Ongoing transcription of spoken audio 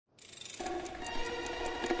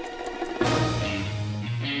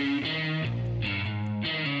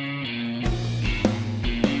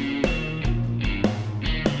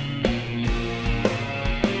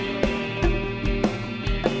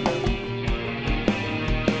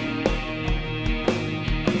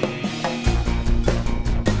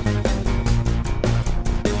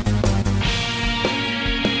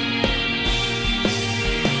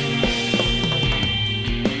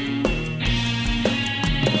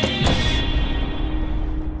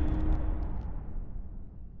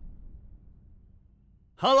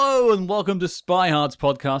Hello and welcome to Spyhards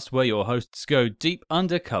podcast, where your hosts go deep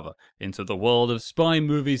undercover into the world of spy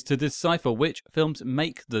movies to decipher which films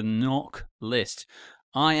make the knock list.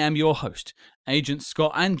 I am your host, Agent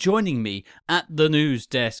Scott, and joining me at the news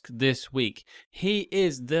desk this week, he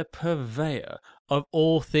is the purveyor of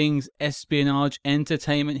all things espionage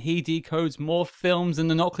entertainment. He decodes more films than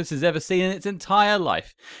the knock list has ever seen in its entire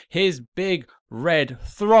life. His big, red,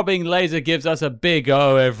 throbbing laser gives us a big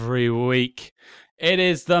O every week. It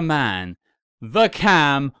is the man, the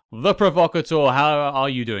Cam, the provocateur. How are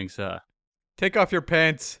you doing, sir? Take off your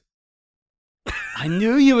pants. I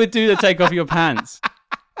knew you would do the take off your pants.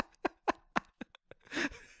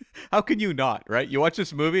 How can you not, right? You watch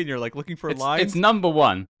this movie and you're like looking for lines. It's number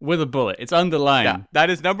one with a bullet. It's underlined. Yeah,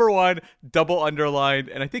 that is number one, double underlined.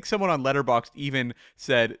 And I think someone on Letterboxd even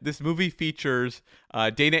said this movie features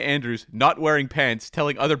Dana Andrews not wearing pants,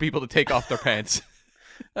 telling other people to take off their pants.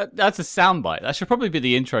 That's a soundbite. That should probably be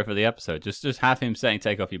the intro for the episode. Just have him saying,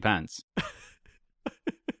 take off your pants.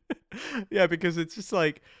 Yeah, because it's just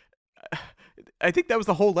like, I think that was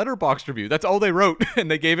the whole Letterboxd review. That's all they wrote,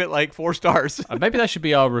 and they gave it like 4 stars. Maybe that should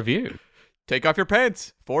be our review. Take off your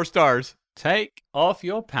pants. 4 stars. Take off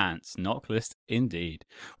your pants. Knock list indeed.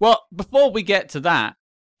 Well, before we get to that,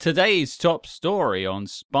 today's top story on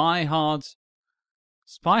Spyhards.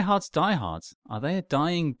 Spyhards diehards. Are they a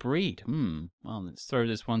dying breed? Well, let's throw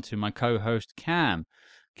this one to my co-host, Cam.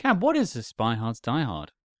 Cam, what is a Spyhards diehard?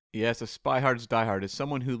 Yes, a Spyhards diehard is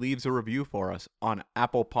someone who leaves a review for us on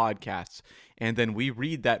Apple Podcasts, and then we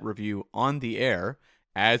read that review on the air.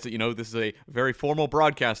 As you know, this is a very formal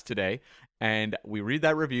broadcast today, and we read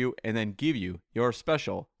that review and then give you your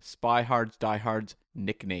special Spyhards diehards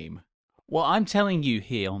nickname. Well, I'm telling you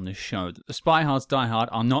here on this show that the Spyhards diehard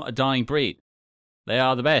are not a dying breed. They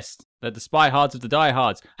are the best. They're the Spyhards of the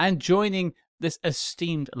diehards. And joining this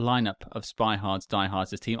esteemed lineup of Spyhards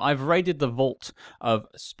diehards, this team, I've raided the vault of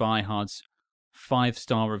Spyhards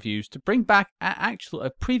 5-star reviews to bring back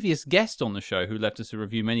a previous guest on the show who left us a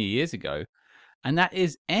review many years ago, and that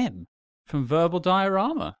is M from Verbal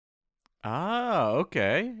Diorama. Ah,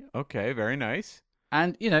 okay, very nice.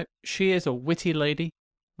 And she is a witty lady.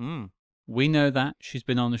 We know that. She's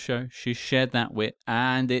been on the show. She's shared that wit,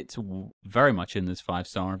 and it's very much in this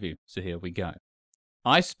 5-star review. So here we go.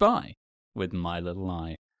 I Spy with My Little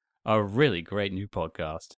Eye, a really great new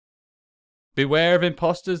podcast. Beware of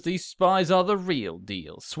imposters. These spies are the real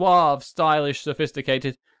deal. Suave, stylish,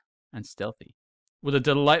 sophisticated, and stealthy. With a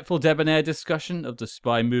delightful debonair discussion of the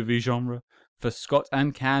spy movie genre, for Scott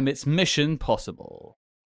and Cam, it's mission possible.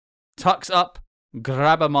 Tucks up,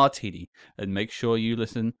 grab a martini, and make sure you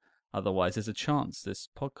listen. Otherwise, there's a chance this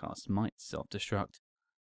podcast might self-destruct.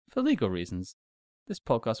 For legal reasons, this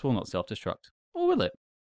podcast will not self-destruct. Or will it?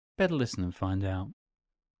 Better listen and find out.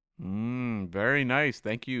 Very nice.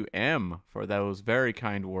 Thank you, M, for those very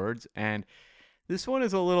kind words. And this one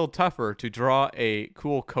is a little tougher to draw a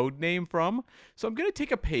cool code name from. So I'm going to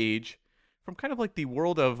take a page from kind of like the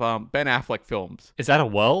world of Ben Affleck films. Is that a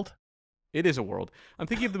world? It is a world. I'm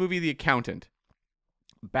thinking of the movie The Accountant.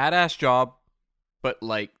 Badass job, but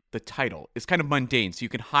like the title is kind of mundane, so you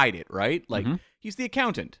can hide it, right? Like, he's the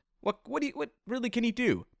accountant. What really can he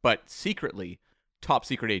do? But secretly, top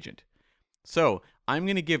secret agent. So I'm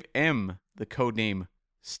going to give M the codename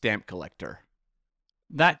Stamp Collector.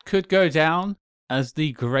 That could go down as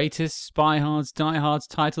the greatest Spyhards diehards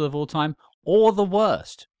title of all time, or the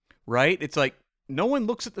worst. Right? It's like, no one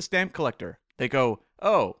looks at the Stamp Collector. They go,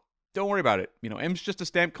 oh, don't worry about it. M's just a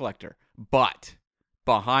stamp collector. But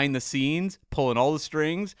behind the scenes, pulling all the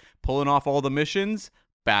strings, pulling off all the missions,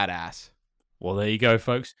 badass. Well, there you go,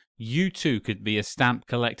 folks. You too could be a stamp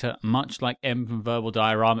collector, much like M from Verbal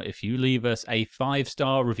Diorama, if you leave us a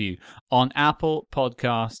 5-star review on Apple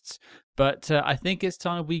Podcasts. But I think it's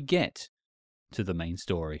time we get to the main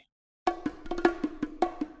story.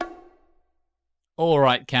 All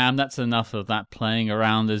right, Cam, that's enough of that playing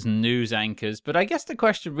around as news anchors. But I guess the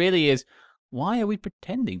question really is, why are we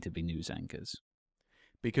pretending to be news anchors?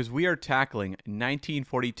 Because we are tackling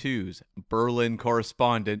 1942's Berlin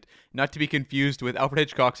Correspondent, not to be confused with Alfred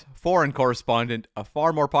Hitchcock's Foreign Correspondent, a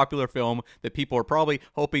far more popular film that people are probably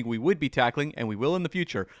hoping we would be tackling, and we will in the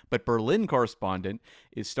future. But Berlin Correspondent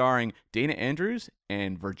is starring Dana Andrews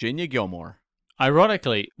and Virginia Gilmore.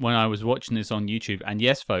 Ironically, when I was watching this on YouTube, and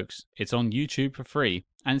yes, folks, it's on YouTube for free,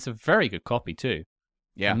 and it's a very good copy too.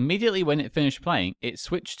 Yeah. Immediately when it finished playing, it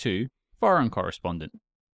switched to Foreign Correspondent.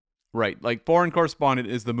 Right, like Foreign Correspondent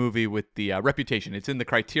is the movie with the reputation. It's in the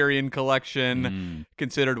Criterion Collection,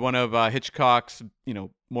 considered one of Hitchcock's,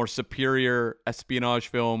 more superior espionage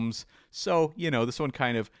films. So, this one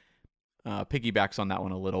kind of piggybacks on that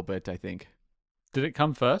one a little bit, I think. Did it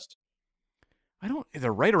come first?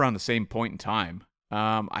 They're right around the same point in time.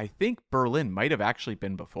 I think Berlin might have actually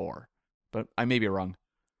been before, but I may be wrong.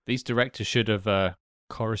 These directors should have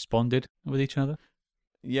corresponded with each other.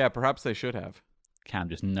 Yeah, perhaps they should have. Cam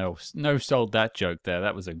just no sold that joke there.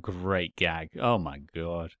 That was a great gag. Oh my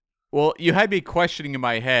god. Well, you had me questioning in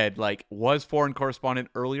my head, like, was Foreign Correspondent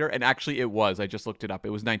earlier? And actually it was. I just looked it up.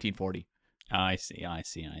 It was 1940. I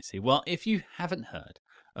see. Well, if you haven't heard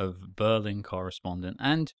of Berlin Correspondent,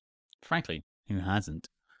 and frankly, who hasn't,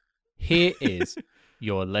 here is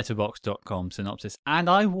your letterboxd.com synopsis. And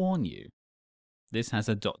I warn you, this has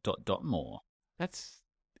a ... more. That's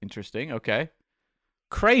interesting. Okay.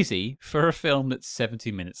 Crazy for a film that's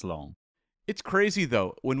 70 minutes long. It's crazy,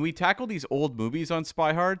 though. When we tackle these old movies on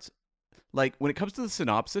Spyhards, like, when it comes to the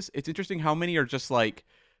synopsis, it's interesting how many are just like,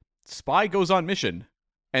 spy goes on mission.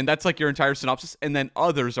 And that's like your entire synopsis. And then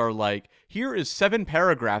others are like, here is 7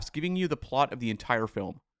 paragraphs giving you the plot of the entire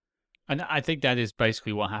film. And I think that is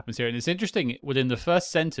basically what happens here. And it's interesting, within the first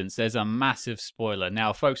sentence, there's a massive spoiler.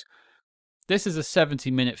 Now, folks, this is a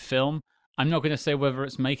 70-minute film. I'm not going to say whether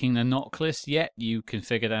it's making the knock list yet. You can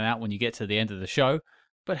figure that out when you get to the end of the show.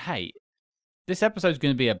 But hey, this episode's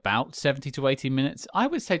going to be about 70 to 80 minutes. I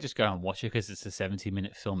would say just go and watch it because it's a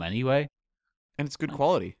 70-minute film anyway. And it's good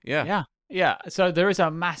quality. Yeah. Yeah. So there is a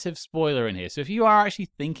massive spoiler in here. So if you are actually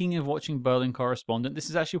thinking of watching Berlin Correspondent, this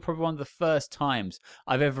is actually probably one of the first times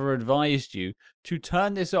I've ever advised you to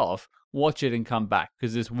turn this off, watch it, and come back,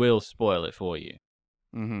 because this will spoil it for you.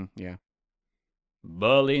 Yeah.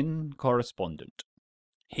 Berlin Correspondent.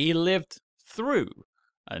 He lived through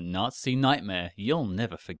a Nazi nightmare you'll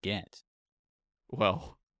never forget.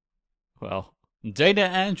 Well. Dana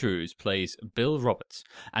Andrews plays Bill Roberts,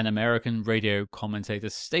 an American radio commentator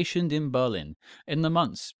stationed in Berlin in the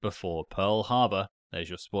months before Pearl Harbor. There's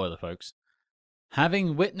your spoiler, folks.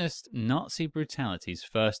 Having witnessed Nazi brutalities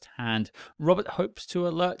firsthand, Robert hopes to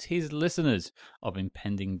alert his listeners of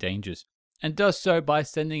impending dangers, and does so by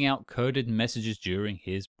sending out coded messages during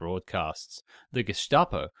his broadcasts. The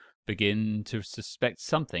Gestapo begin to suspect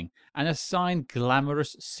something and assign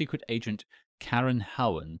glamorous secret agent Karen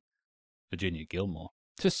Howen, Virginia Gilmore,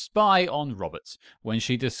 to spy on Roberts when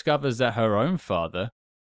she discovers that her own father ...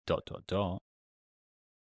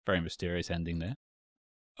 Very mysterious ending there.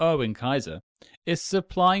 Erwin Kaiser is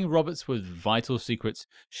supplying Roberts with vital secrets.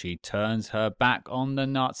 She turns her back on the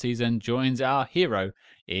Nazis and joins our hero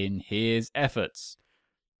in his efforts.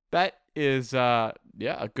 That is, a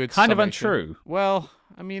good kind summation. of untrue. Well,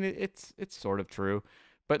 I mean, it's sort of true.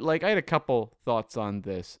 But, like, I had a couple thoughts on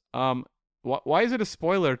this. Why is it a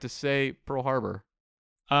spoiler to say Pearl Harbor?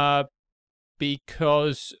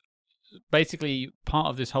 Because basically part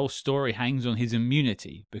of this whole story hangs on his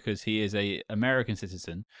immunity, because he is a American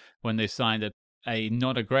citizen when they signed a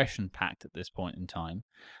non-aggression pact at this point in time.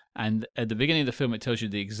 And at the beginning of the film, it tells you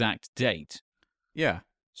the exact date. Yeah.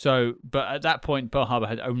 So, but at that point, Pearl Harbor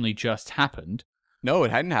had only just happened. No,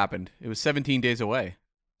 it hadn't happened. It was 17 days away.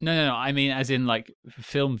 No. I mean, as in, like,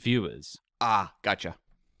 film viewers. Ah, gotcha.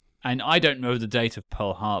 And I don't know the date of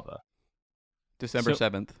Pearl Harbor. December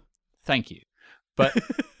 7th. Thank you. But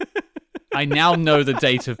I now know the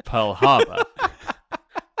date of Pearl Harbor.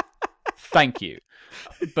 Thank you.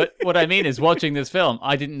 But what I mean is, watching this film,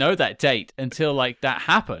 I didn't know that date until, like, that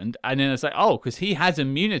happened. And then it's like, oh, because he has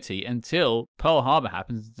immunity until Pearl Harbor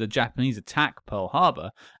happens. The Japanese attack Pearl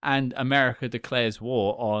Harbor, and America declares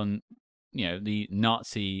war on, the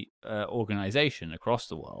Nazi organization across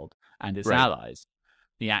the world and its allies.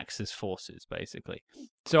 The Axis forces, basically.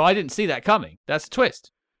 So I didn't see that coming. That's a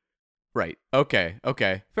twist. Right. Okay.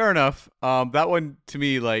 Fair enough. That one, to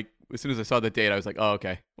me, like, as soon as I saw the date, I was like, oh,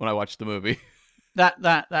 okay, when I watched the movie.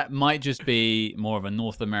 That might just be more of a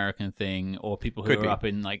North American thing, or people who are up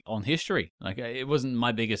in, like, on history. Like, it wasn't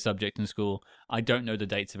my biggest subject in school. I don't know the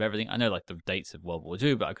dates of everything. I know, like, the dates of World War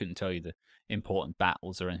II, but I couldn't tell you the important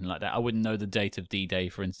battles or anything like that. I wouldn't know the date of D-Day,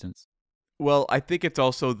 for instance. Well, I think it's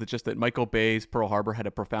also just that Michael Bay's Pearl Harbor had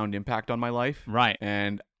a profound impact on my life. Right.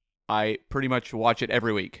 And I pretty much watch it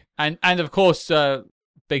every week. And of course,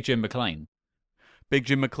 Big Jim McClane. Big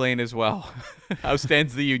Jim McClane as well. How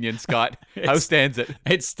stands the Union, Scott? How stands it?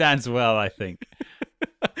 It stands well, I think.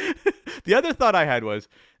 The other thought I had was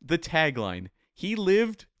the tagline. He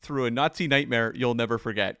lived through a Nazi nightmare you'll never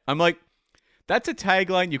forget. I'm like, that's a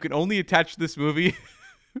tagline you can only attach to this movie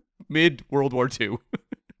mid-World War II.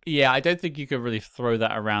 Yeah, I don't think you could really throw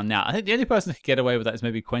that around now. I think the only person who could get away with that is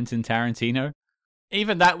maybe Quentin Tarantino.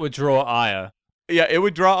 Even that would draw ire. Yeah, it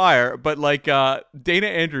would draw ire, but like Dana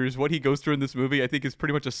Andrews, what he goes through in this movie, I think is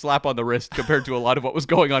pretty much a slap on the wrist compared to a lot of what was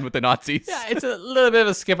going on with the Nazis. Yeah, it's a little bit of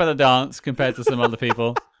a skip of the dance compared to some other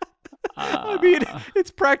people. I mean,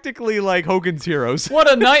 it's practically like Hogan's Heroes.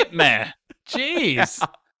 What a nightmare. Jeez.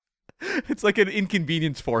 It's like an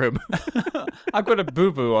inconvenience for him. I've got a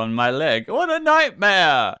boo-boo on my leg. What a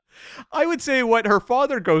nightmare. I would say what her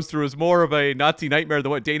father goes through is more of a Nazi nightmare than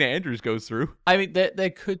what Dana Andrews goes through. I mean, there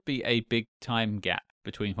could be a big time gap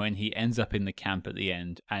between when he ends up in the camp at the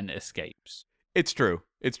end and escapes. It's true.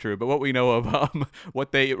 It's true. But what we know of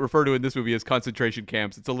what they refer to in this movie as concentration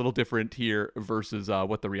camps, it's a little different here versus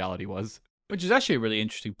what the reality was. Which is actually a really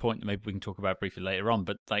interesting point that maybe we can talk about briefly later on.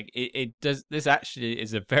 But like, it does. This actually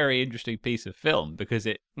is a very interesting piece of film because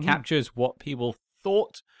it captures what people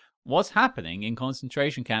thought was happening in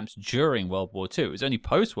concentration camps during World War II. It was only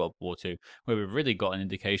post World War II where we really got an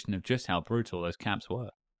indication of just how brutal those camps were.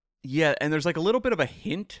 Yeah, and there's like a little bit of a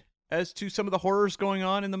hint as to some of the horrors going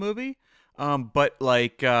on in the movie, but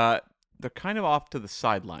like they're kind of off to the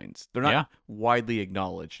sidelines. They're not widely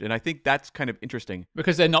acknowledged, and I think that's kind of interesting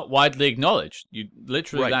because they're not widely acknowledged. You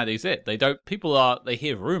literally that is it. They don't. They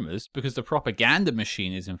hear rumors because the propaganda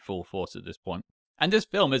machine is in full force at this point, and this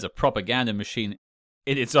film is a propaganda machine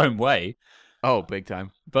in its own way. Oh, big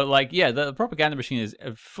time! But like, yeah, the propaganda machine is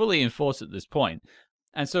fully in force at this point.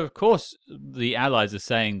 And so, of course, the Allies are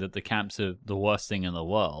saying that the camps are the worst thing in the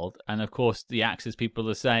world. And, of course, the Axis people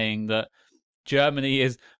are saying that Germany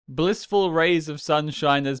is blissful rays of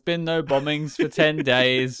sunshine. There's been no bombings for 10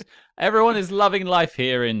 days. Everyone is loving life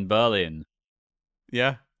here in Berlin.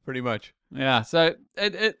 Yeah, pretty much. Yeah, so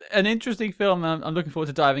an interesting film. I'm looking forward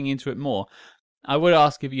to diving into it more. I would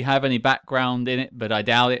ask if you have any background in it, but I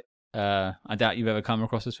doubt it. I doubt you've ever come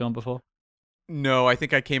across this film before. No, I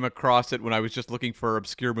think I came across it when I was just looking for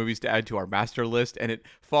obscure movies to add to our master list, and it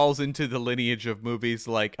falls into the lineage of movies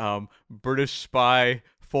like British Spy,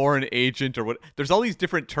 Foreign Agent, or what. There's all these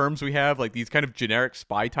different terms we have, like these kind of generic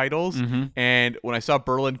spy titles. And when I saw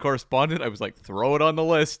Berlin Correspondent, I was like, throw it on the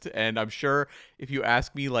list. And I'm sure if you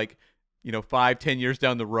ask me, like, 5-10 years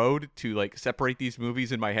down the road to like separate these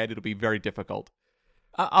movies in my head, it'll be very difficult.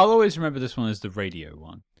 I'll always remember this one as the radio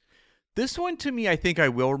one. This one, to me, I think I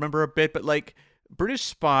will remember a bit, but like British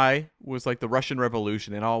Spy was like the Russian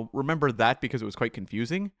Revolution, and I'll remember that because it was quite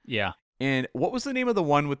confusing. Yeah. And what was the name of the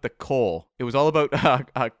one with the coal? It was all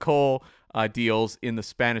about coal deals in the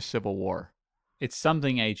Spanish Civil War. It's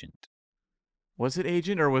something Agent. Was it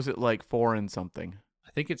Agent or was it like Foreign something?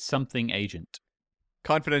 I think it's something Agent.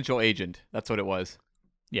 Confidential Agent. That's what it was.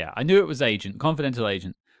 Yeah, I knew it was Agent. Confidential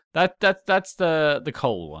Agent. That's the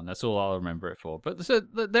coal one. That's all I'll remember it for. But so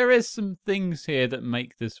there is some things here that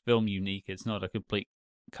make this film unique. It's not a complete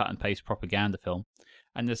cut and paste propaganda film,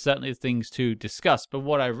 and there's certainly things to discuss. But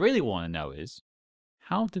what I really want to know is,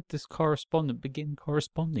 how did this correspondent begin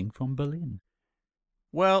corresponding from Berlin?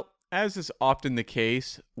 Well, as is often the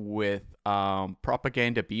case with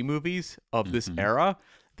propaganda B movies of this era,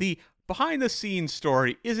 the behind the scenes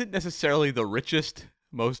story isn't necessarily the richest,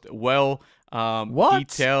 most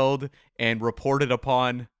detailed and reported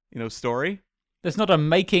upon, story. There's not a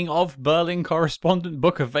making of Berlin Correspondent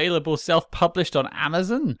book available self-published on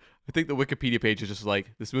Amazon? I think the Wikipedia page is just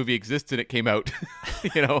like, this movie exists and it came out,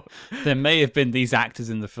 There may have been these actors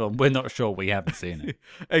in the film. We're not sure. We haven't seen it.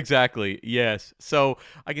 Exactly, yes. So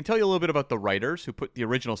I can tell you a little bit about the writers who put the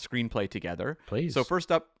original screenplay together. Please. So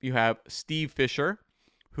first up, you have Steve Fisher,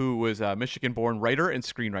 who was a Michigan-born writer and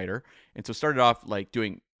screenwriter. And so started off like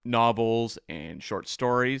doing novels and short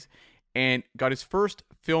stories, and got his first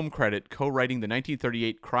film credit co-writing the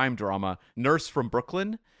 1938 crime drama Nurse from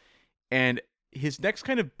Brooklyn. And his next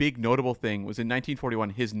kind of big notable thing was in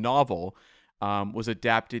 1941, his novel was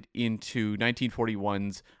adapted into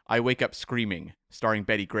 1941's I Wake Up Screaming, starring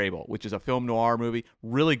Betty Grable, which is a film noir movie.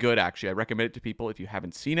 Really good, actually. I recommend it to people if you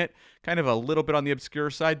haven't seen it. Kind of a little bit on the obscure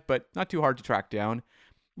side, but not too hard to track down.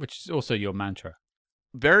 Which is also your mantra.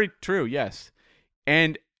 Very true, yes.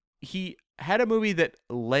 And he had a movie that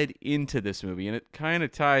led into this movie, and it kind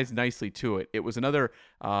of ties nicely to it. It was another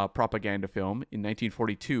propaganda film in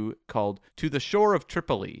 1942 called To the Shore of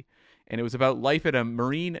Tripoli, and it was about life at a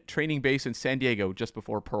Marine training base in San Diego just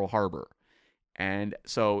before Pearl Harbor. And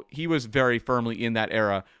so he was very firmly in that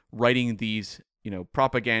era writing these,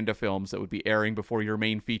 propaganda films that would be airing before your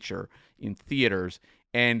main feature in theaters.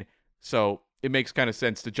 And so it makes kind of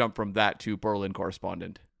sense to jump from that to Berlin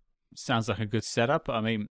Correspondent. Sounds like a good setup. I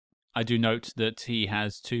mean, I do note that he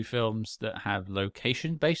has two films that have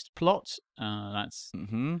location-based plots. That's,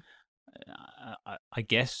 I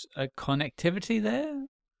guess, a connectivity there?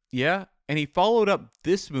 Yeah, and he followed up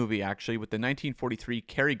this movie, actually, with the 1943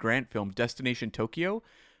 Cary Grant film Destination Tokyo,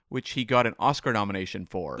 which he got an Oscar nomination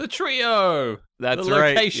for. The trio! That's the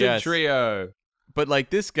right, location yes. trio. But,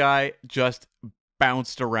 like, this guy just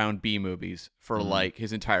bounced around B movies for like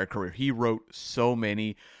his entire career. He wrote so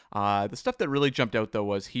many. The stuff that really jumped out though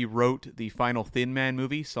was he wrote the final Thin Man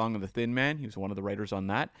movie, Song of the Thin Man. He was one of the writers on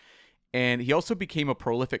that. And he also became a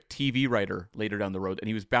prolific TV writer later down the road, and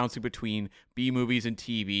he was bouncing between B movies and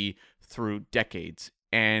TV through decades.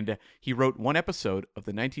 And he wrote one episode of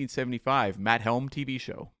the 1975 Matt Helm TV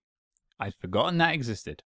show. I'd forgotten that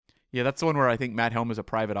existed. Yeah, that's the one where I think Matt Helm is a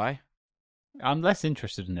private eye. I'm less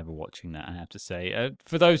interested in ever watching that, I have to say.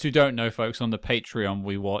 For those who don't know, folks, on the Patreon,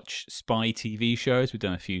 we watch spy TV shows. We've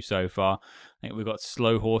done a few so far. I think we've got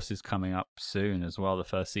Slow Horses coming up soon as well, the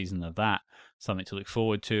first season of that. Something to look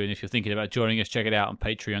forward to. And if you're thinking about joining us, check it out on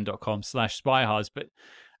patreon.com/spyhards. But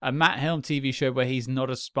a Matt Helm TV show where he's not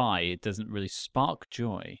a spy, it doesn't really spark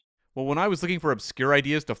joy. Well, when I was looking for obscure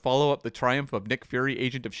ideas to follow up the triumph of Nick Fury,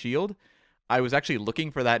 Agent of S.H.I.E.L.D., I was actually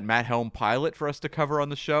looking for that Matt Helm pilot for us to cover on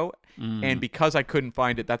the show. And because I couldn't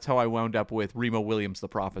find it, that's how I wound up with Remo Williams' The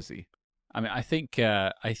Prophecy. I mean, I think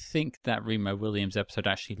that Remo Williams episode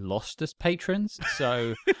actually lost us patrons,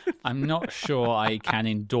 so I'm not sure I can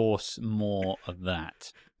endorse more of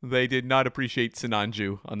that. They did not appreciate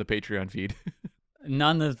Sinanju on the Patreon feed.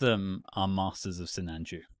 None of them are masters of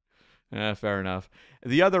Sinanju. Fair enough.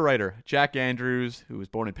 The other writer, Jack Andrews, who was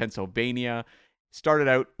born in Pennsylvania, started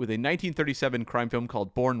out with a 1937 crime film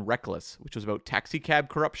called Born Reckless, which was about taxicab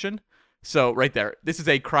corruption. So right there, this is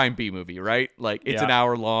a crime B movie, right? Like it's an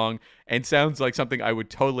hour long and sounds like something I would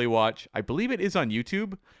totally watch. I believe it is on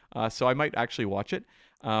YouTube, so I might actually watch it.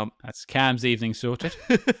 That's Cam's evening sorted.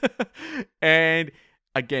 And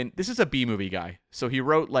again, this is a B movie guy. So he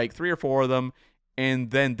wrote like 3 or 4 of them.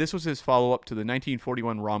 And then this was his follow-up to the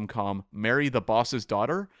 1941 rom-com Mary the Boss's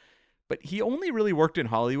Daughter. But he only really worked in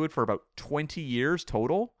Hollywood for about 20 years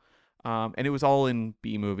total, and it was all in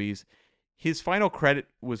B movies. His final credit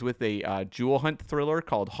was with a jewel hunt thriller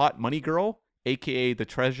called Hot Money Girl, a.k.a. The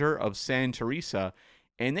Treasure of San Teresa,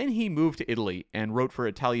 and then he moved to Italy and wrote for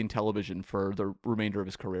Italian television for the remainder of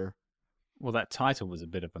his career. Well, that title was a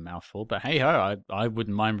bit of a mouthful, but hey-ho, I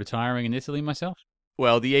wouldn't mind retiring in Italy myself.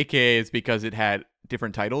 Well, the a.k.a. is because it had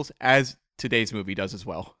different titles, as today's movie does as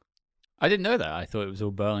well. I didn't know that. I thought it was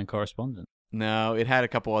all Berlin Correspondent. No, it had a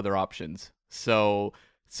couple other options. So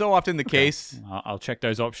often the case. I'll check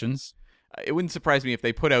those options. It wouldn't surprise me if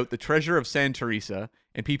they put out The Treasure of San Teresa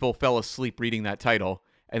and people fell asleep reading that title.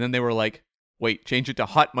 And then they were like, wait, change it to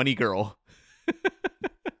Hot Money Girl.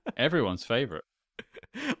 Everyone's favorite.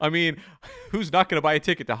 I mean, who's not going to buy a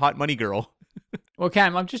ticket to Hot Money Girl? Well,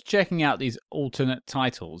 Cam, I'm just checking out these alternate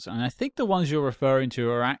titles. And I think the ones you're referring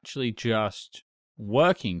to are actually just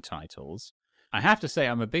working titles. I have to say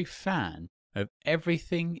I'm a big fan of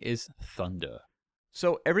Everything is Thunder.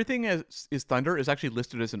 So Everything is Thunder is actually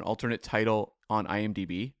listed as an alternate title on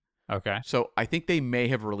IMDb. Okay. So I think they may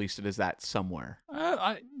have released it as that somewhere.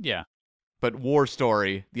 Yeah. But War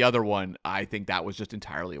Story, the other one, I think that was just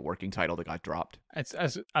entirely a working title that got dropped.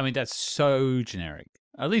 I mean, that's so generic.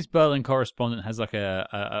 At least Berlin Correspondent has like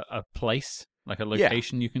a place, like a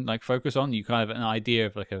location you can like focus on. You kind of have an idea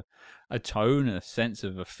of like a tone, a sense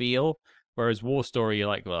of a feel. Whereas War Story, you're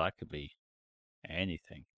like, well, that could be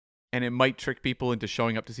anything. And it might trick people into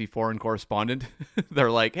showing up to see Foreign Correspondent. They're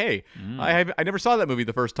like, hey, I never saw that movie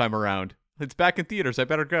the first time around. It's back in theaters. I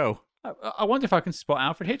better go. I wonder if I can spot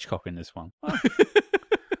Alfred Hitchcock in this one. Oh.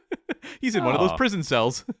 He's in one of those prison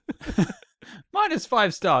cells.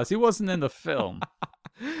 -5 stars. He wasn't in the film.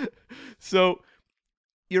 So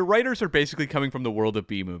your writers are basically coming from the world of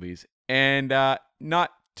B movies and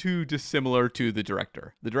not too dissimilar to the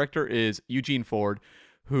director. The director is Eugene Forde,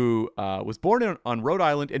 who was born on Rhode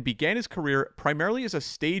Island and began his career primarily as a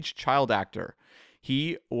stage child actor.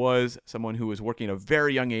 He was someone who was working at a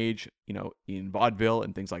very young age, in vaudeville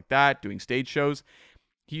and things like that, doing stage shows.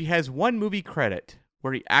 He has one movie credit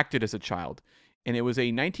where he acted as a child, and it was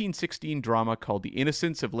a 1916 drama called The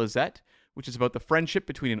Innocence of Lizette, which is about the friendship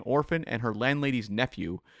between an orphan and her landlady's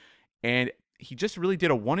nephew. And he just really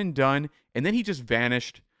did a one and done, and then he just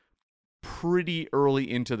vanished pretty early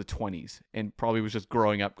into the 20s and probably was just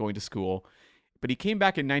growing up, going to school. But he came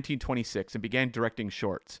back in 1926 and began directing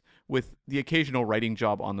shorts with the occasional writing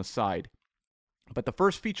job on the side. But the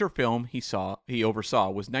first feature film he oversaw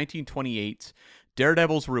was 1928's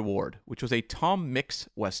Daredevil's Reward, which was a Tom Mix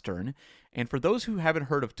Western. And for those who haven't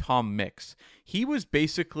heard of Tom Mix, he was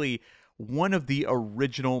basically one of the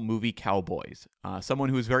original movie cowboys, someone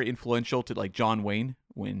who was very influential to like John Wayne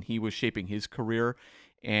when he was shaping his career.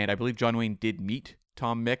 And I believe John Wayne did meet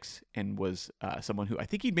Tom Mix and was someone who I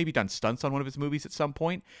think he'd maybe done stunts on one of his movies at some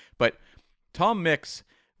point. But Tom Mix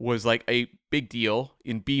was like a big deal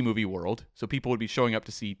in B movie world. So people would be showing up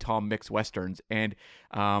to see Tom Mix westerns, and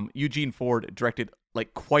Eugene Forde directed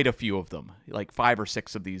like quite a few of them, like 5 or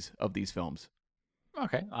 6 of these films.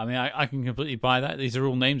 Okay, I mean, I can completely buy that. These are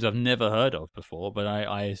all names I've never heard of before, but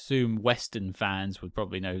I assume Western fans would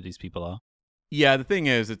probably know who these people are. Yeah, the thing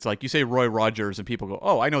is, it's like you say Roy Rogers and people go,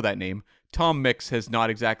 oh, I know that name. Tom Mix has not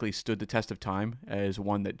exactly stood the test of time as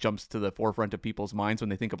one that jumps to the forefront of people's minds when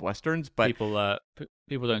they think of Westerns. But people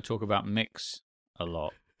don't talk about Mix a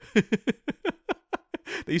lot.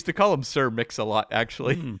 They used to call him Sir Mix a lot,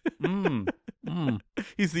 actually.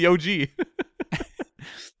 He's the OG.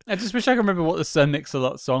 I just wish I could remember what the Sir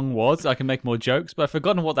Mix-a-Lot song was. I can make more jokes, but I've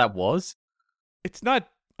forgotten what that was. It's not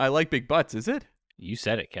I Like Big Butts, is it? You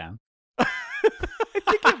said it, Cam. I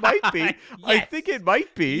think it might be. Yes. I think it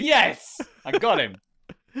might be. Yes! I got him.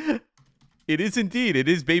 It is indeed. It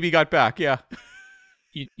is Baby Got Back, yeah.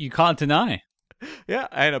 You can't deny. Yeah,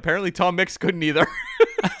 and apparently Tom Mix couldn't either.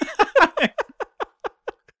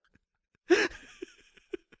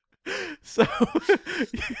 So,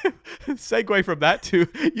 segue from that to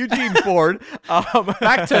Eugene Forde.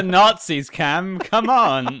 Back to Nazis, Cam. Come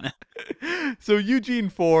on. So Eugene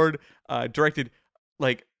Forde directed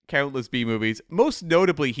like countless B movies. Most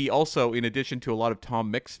notably, he also, in addition to a lot of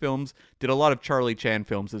Tom Mix films, did a lot of Charlie Chan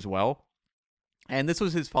films as well. And this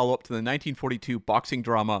was his follow-up to the 1942 boxing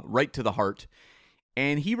drama Right to the Heart.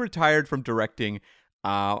 And he retired from directing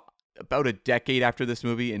about a decade after this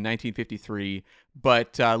movie in 1953,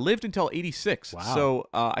 but lived until 86. Wow. So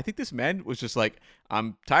I think this man was just like,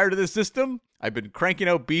 I'm tired of this system. I've been cranking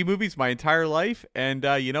out B movies my entire life, and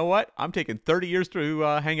you know what? I'm taking 30 years to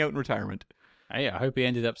hang out in retirement. Hey, I hope he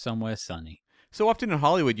ended up somewhere sunny. So often in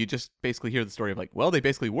Hollywood, you just basically hear the story of like, well, they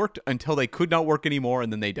basically worked until they could not work anymore,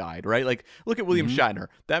 and then they died, right? Like, look at William Shatner.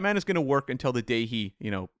 That man is going to work until the day he,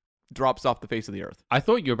 drops off the face of the earth. I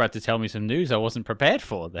thought you were about to tell me some news I wasn't prepared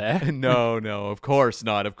for there. No, of course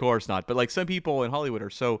not. But like some people in Hollywood are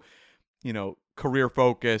so, career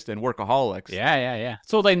focused and workaholics. Yeah.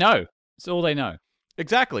 It's all they know.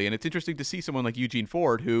 Exactly. And it's interesting to see someone like Eugene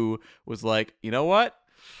Forde who was like, you know what?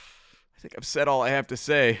 I think I've said all I have to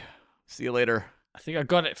say. See you later. I think I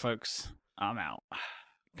got it, folks. I'm out.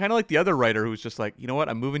 Kind of like the other writer who was just like, you know what?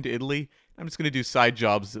 I'm moving to Italy. I'm just going to do side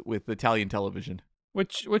jobs with Italian television.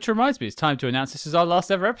 Which reminds me, it's time to announce this is our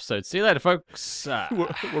last ever episode. See you later, folks.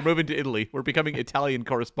 We're moving to Italy. We're becoming Italian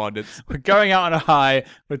correspondents. We're going out on a high.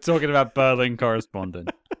 We're talking about Berlin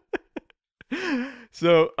Correspondent.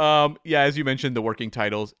 So, as you mentioned, the working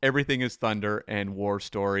titles, Everything is Thunder and War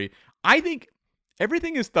Story. I think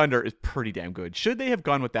Everything is Thunder is pretty damn good. Should they have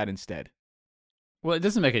gone with that instead? Well, it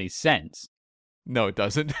doesn't make any sense. No, it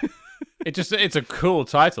doesn't. It's a cool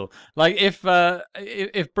title. Like if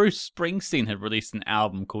Bruce Springsteen had released an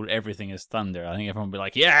album called Everything Is Thunder, I think everyone would be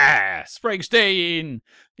like, yeah, Springsteen.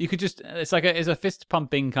 You could just it's a fist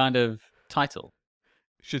pumping kind of title.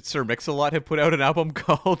 Should Sir Mix-a-Lot have put out an album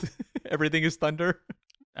called Everything Is Thunder?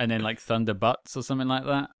 And then like Thunder Butts or something like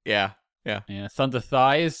that? Yeah. Thunder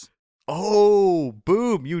Thighs. Oh,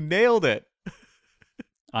 boom, you nailed it.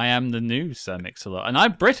 I am the new Sir Mix-a-Lot. And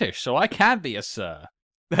I'm British, so I can be a sir.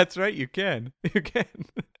 That's right, you can.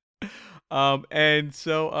 And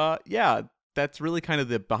so, that's really kind of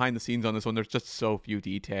the behind the scenes on this one. There's just so few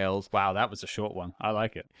details. Wow, that was a short one. I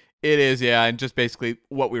like it. It is, yeah. And just basically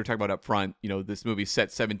what we were talking about up front, this movie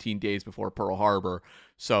set 17 days before Pearl Harbor.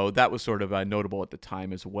 So that was sort of notable at the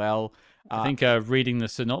time as well. I think reading the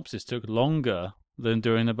synopsis took longer than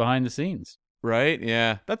doing the behind the scenes. Right?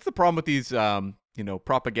 Yeah. That's the problem with these,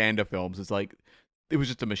 propaganda films is like, it was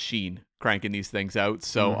just a machine cranking these things out.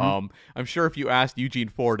 So I'm sure if you asked Eugene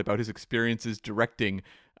Forde about his experiences directing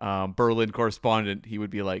Berlin Correspondent, he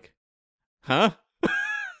would be like, huh?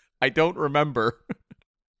 I don't remember.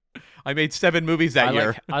 I made 7 movies that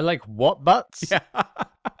year. I like what butts? Yeah.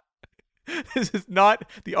 This is not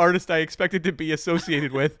the artist I expected to be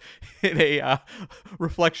associated with in a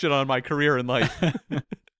reflection on my career in life.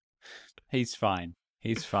 He's fine,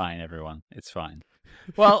 everyone. It's fine.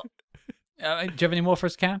 Well, do you have any more for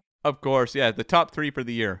us, Cam? Of course, yeah. The top 3 for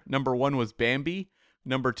the year. Number 1 was Bambi.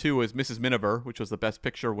 Number 2 was Mrs. Miniver, which was the Best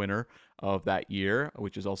Picture winner of that year,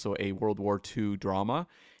 which is also a World War II drama.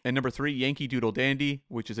 And number 3, Yankee Doodle Dandy,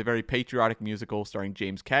 which is a very patriotic musical starring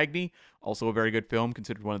James Cagney. Also a very good film,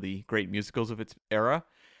 considered one of the great musicals of its era.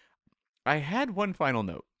 I had one final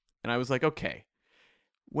note, and I was like, okay,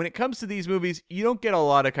 when it comes to these movies, you don't get a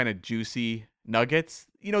lot of kind of juicy nuggets.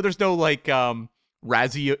 There's no like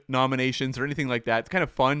Razzie nominations or anything like that. It's kind of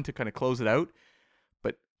fun to kind of close it out.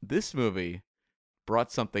 But this movie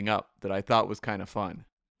brought something up that I thought was kind of fun.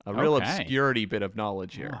 A real obscurity bit of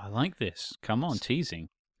knowledge here. Oh, I like this. Come on, teasing.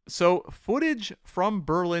 So, footage from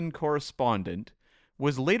Berlin Correspondent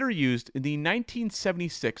was later used in the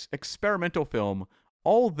 1976 experimental film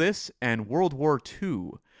All This and World War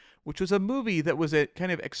II, which was a movie that was a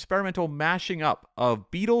kind of experimental mashing up of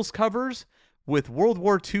Beatles covers with World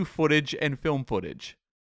War II footage and film footage.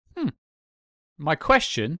 My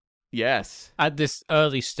question Yes. at this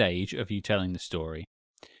early stage of you telling the story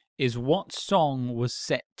is what song was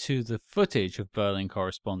set to the footage of Berlin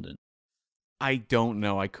Correspondent? I don't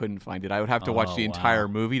know. I couldn't find it. I would have to watch Oh, the entire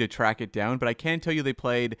wow. movie to track it down, but I can tell you they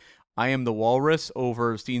played I Am the Walrus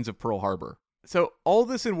over scenes of Pearl Harbor. So, All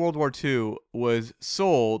This in World War II was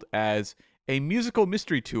sold as a musical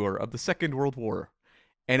mystery tour of the Second World War.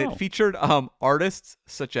 And it Oh. featured artists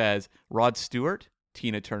such as Rod Stewart,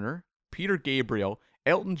 Tina Turner, Peter Gabriel,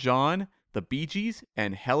 Elton John, the Bee Gees,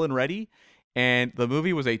 and Helen Reddy. And the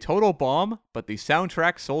movie was a total bomb, but the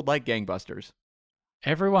soundtrack sold like gangbusters.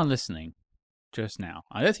 Everyone listening just now,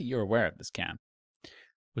 I don't think you're aware of this, Cam,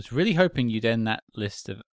 was really hoping you'd end that list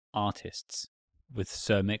of artists with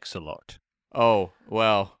Sir Mix-a-Lot. Oh,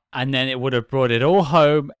 well. And then it would have brought it all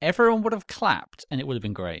home. Everyone would have clapped, and it would have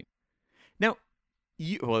been great. Now,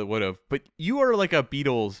 well, it would have, but you are like a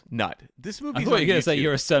Beatles nut. This I movie's thought on you were going to say YouTube.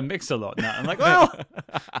 you're a Sir Mix-a-Lot now. I'm like,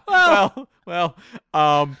 well,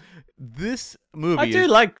 this movie I do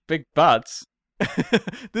like big butts.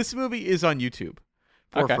 this movie is on YouTube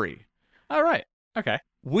for Okay. free. All right. Okay.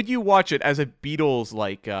 Would you watch it as a Beatles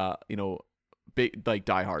big like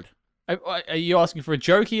diehard? Are you asking for a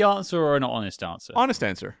jokey answer or an honest answer? Honest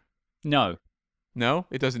answer. No. No,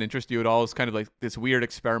 it doesn't interest you at all. It's kind of like this weird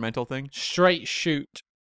experimental thing. Straight shoot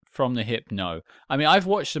from the hip. No. I mean, I've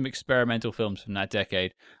watched some experimental films from that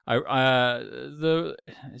decade. Is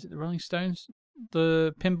it the Rolling Stones?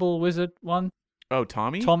 The Pinball Wizard one? Oh,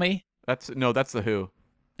 Tommy? Tommy? That's the Who.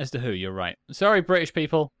 That's the Who. You're right. Sorry, British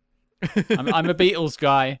people. I'm a Beatles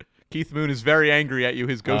guy. Keith Moon is very angry at you.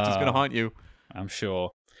 His ghost is going to haunt you. I'm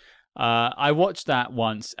sure. I watched that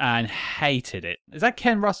once and hated it. Is that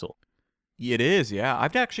Ken Russell? It is, yeah.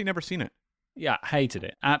 I've actually never seen it. Yeah, hated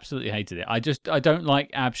it. Absolutely hated it. I don't like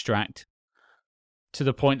abstract to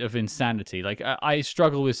the point of insanity. Like I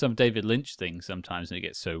struggle with some David Lynch things sometimes, and it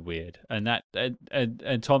gets so weird. And that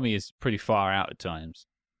and Tommy is pretty far out at times.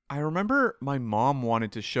 I remember my mom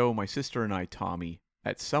wanted to show my sister and I Tommy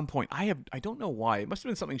at some point. I don't know why. It must have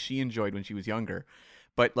been something she enjoyed when she was younger.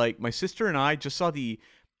 But like my sister and I just saw the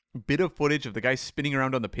bit of footage of the guy spinning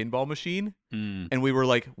around on the pinball machine, and we were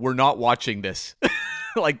like, we're not watching this.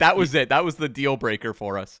 Like that was it. That was the deal breaker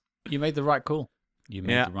for us. You made the right call. You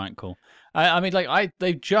made the right call. I mean, like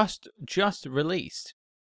they've just released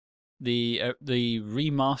the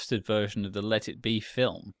remastered version of the Let It Be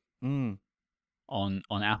film on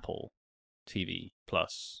Apple TV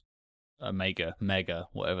Plus, Mega,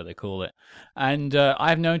 whatever they call it. And I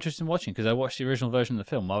have no interest in watching because I watched the original version of the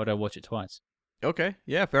film. Why would I watch it twice? Okay,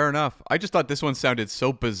 yeah, fair enough. I just thought this one sounded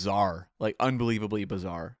so bizarre, like unbelievably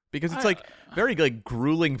bizarre, because it's like very like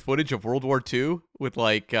grueling footage of World War II with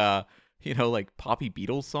like like poppy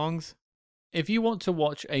Beatles songs. If you want to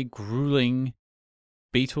watch a grueling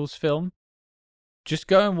Beatles film, just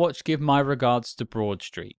go and watch Give My Regards to Broad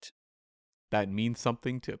Street. That means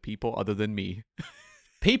something to people other than me.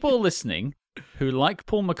 People listening who like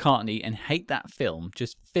Paul McCartney and hate that film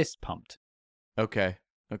just fist pumped. Okay.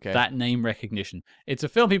 That name recognition. It's a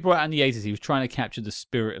film he brought out in the 80s. He was trying to capture the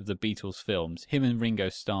spirit of the Beatles films. Him and Ringo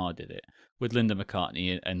Starr did it with Linda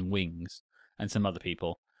McCartney and Wings and some other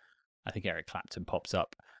people. I think Eric Clapton pops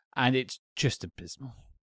up. And it's just abysmal.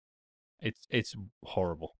 It's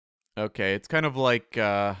horrible. Okay, it's kind of like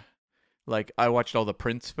I watched all the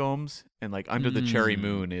Prince films, and like Under the Cherry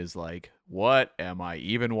Moon is like, what am I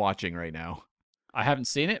even watching right now? I haven't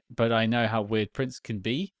seen it, but I know how weird Prince can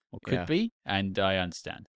be or could be, and I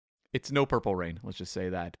understand. It's no Purple Rain, let's just say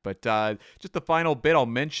that. But just the final bit I'll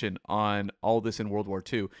mention on All This in World War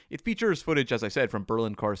II. It features footage, as I said, from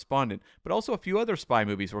Berlin Correspondent, but also a few other spy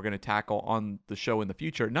movies we're going to tackle on the show in the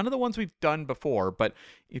future. None of the ones we've done before, but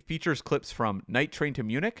it features clips from Night Train to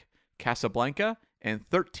Munich, Casablanca, and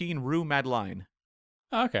 13 Rue Madeleine.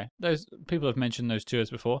 Okay, those people have mentioned those tours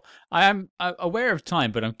before. I am aware of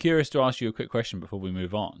time, but I'm curious to ask you a quick question before we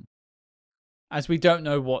move on. As we don't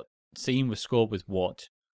know what scene was scored with what,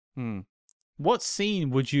 what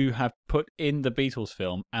scene would you have put in the Beatles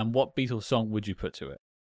film, and what Beatles song would you put to it?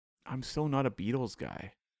 I'm still not a Beatles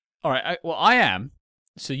guy. All right, I am.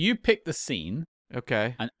 So you pick the scene,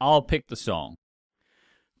 okay, and I'll pick the song.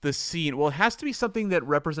 The scene, well, it has to be something that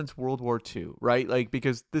represents World War II, right? Like,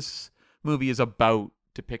 because this movie is about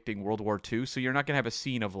depicting World War II, so you're not going to have a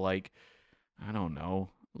scene of, like, I don't know,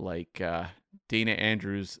 like Dana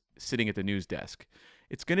Andrews sitting at the news desk.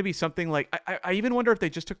 It's going to be something like I even wonder if they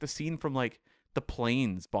just took the scene from like the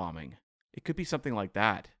planes bombing. It could be something like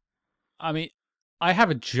that. I mean, I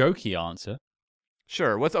have a jokey answer.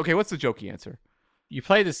 Sure. What's the jokey answer? You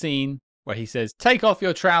play the scene where he says, "Take off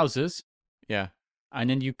your trousers." Yeah. And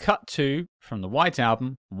then you cut to, from the White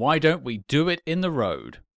Album, "Why don't we do it in the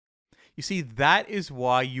road?" You see, that is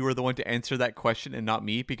why you were the one to answer that question and not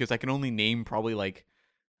me, because I can only name probably like,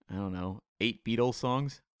 I don't know, 8 Beatles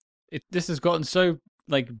songs. This has gotten so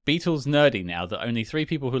like Beatles nerdy now that only 3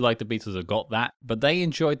 people who like the Beatles have got that, but they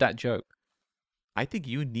enjoyed that joke. I think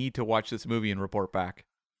you need to watch this movie and report back.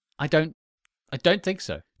 I don't think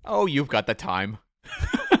so. Oh, you've got the time.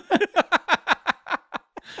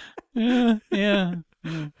 Yeah,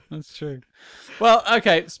 that's true. Well,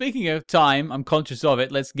 okay, speaking of time, I'm conscious of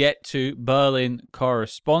it. Let's get to Berlin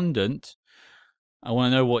Correspondent. I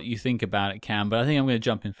want to know what you think about it, Cam, but I think I'm going to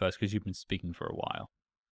jump in first because you've been speaking for a while.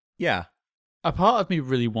 Yeah. A part of me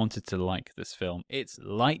really wanted to like this film. It's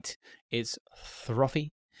light, it's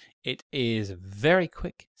frothy, it is very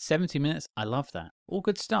quick, 70 minutes. I love that. All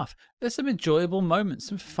good stuff. There's some enjoyable moments,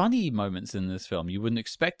 some funny moments in this film. You wouldn't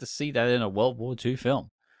expect to see that in a World War II film.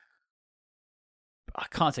 I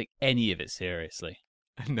can't take any of it seriously.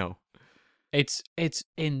 No. It's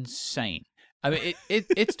insane. I mean,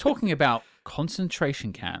 it's talking about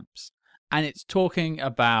concentration camps, and it's talking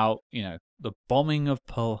about, the bombing of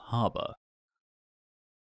Pearl Harbor.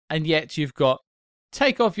 And yet you've got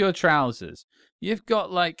take off your trousers. You've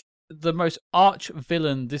got like the most arch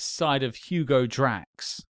villain this side of Hugo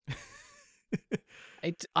Drax.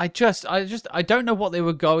 I don't know what they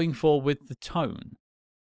were going for with the tone.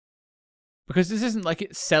 Because this isn't like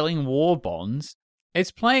it's selling war bonds.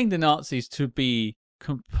 It's playing the Nazis to be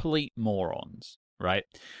complete morons, right?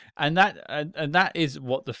 And that is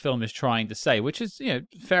what the film is trying to say, which is,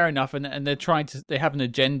 fair enough. And they have an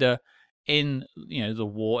agenda in, the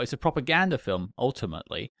war. It's a propaganda film,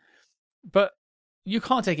 ultimately. But you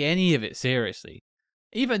can't take any of it seriously.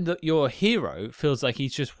 Even your hero feels like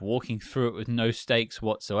he's just walking through it with no stakes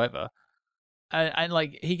whatsoever. And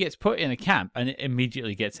like, he gets put in a camp and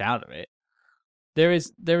immediately gets out of it. There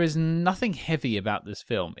is nothing heavy about this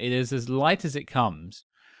film. It is as light as it comes,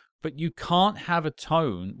 but you can't have a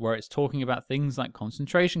tone where it's talking about things like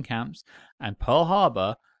concentration camps and Pearl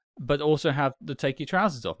Harbor, but also have the take your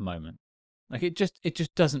trousers off moment. Like it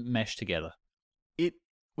just doesn't mesh together. It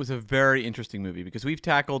was a very interesting movie because we've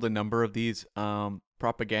tackled a number of these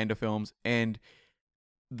propaganda films, and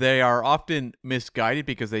they are often misguided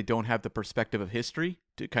because they don't have the perspective of history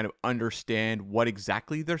to kind of understand what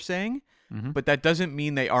exactly they're saying. Mm-hmm. But that doesn't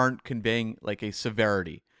mean they aren't conveying like a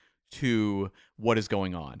severity to what is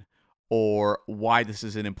going on, or why this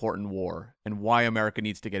is an important war, and why America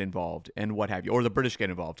needs to get involved, and what have you, or the British get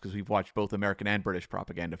involved, because we've watched both American and British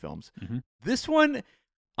propaganda films. Mm-hmm. This one,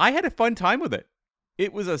 I had a fun time with it.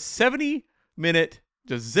 It was a 70-minute,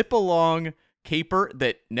 just zip along caper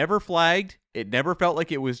that never flagged. It never felt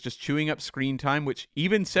like it was just chewing up screen time, which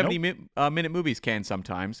even 70-minute movies can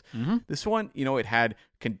sometimes. Mm-hmm. This one, it had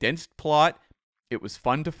condensed plot. It was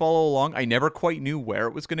fun to follow along. I never quite knew where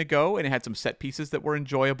it was going to go, and it had some set pieces that were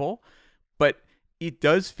enjoyable. But it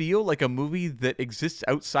does feel like a movie that exists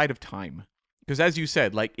outside of time. Because as you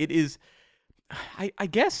said, like it is, I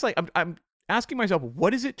guess, like I'm asking myself,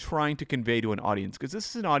 what is it trying to convey to an audience? Because this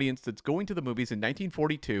is an audience that's going to the movies in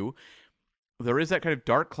 1942. There is that kind of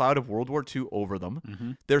dark cloud of World War II over them.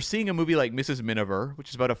 Mm-hmm. They're seeing a movie like Mrs. Miniver, which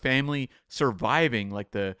is about a family surviving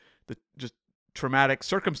like the just traumatic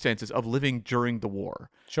circumstances of living during the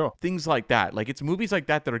war. Sure. Things like that. Like it's movies like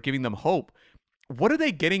that that are giving them hope. What are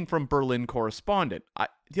they getting from Berlin Correspondent?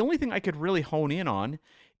 The only thing I could really hone in on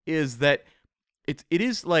is that it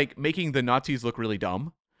is like making the Nazis look really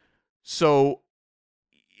dumb. So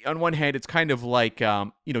on one hand, it's kind of like,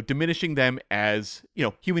 diminishing them as,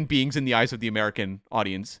 human beings in the eyes of the American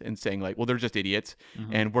audience and saying like, well, they're just idiots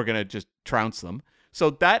and we're going to just trounce them. So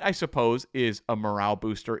that, I suppose, is a morale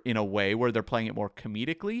booster in a way where they're playing it more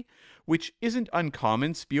comedically, which isn't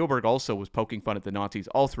uncommon. Spielberg also was poking fun at the Nazis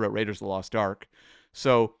all throughout Raiders of the Lost Ark.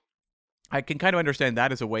 So I can kind of understand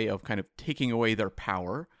that as a way of kind of taking away their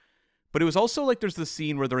power. But it was also like there's this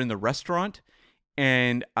scene where they're in the restaurant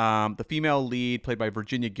and the female lead, played by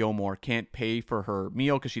Virginia Gilmore, can't pay for her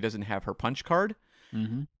meal because she doesn't have her punch card.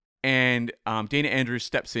 Mm-hmm. And Dana Andrews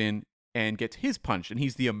steps in and gets his punch, and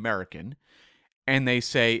he's the American. And they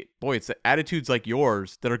say, boy, it's the attitudes like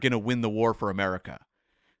yours that are going to win the war for America.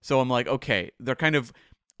 So I'm like, okay, they're kind of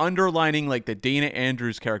underlining like the Dana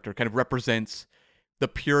Andrews character kind of represents the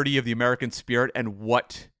purity of the American spirit and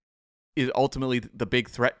what is ultimately the big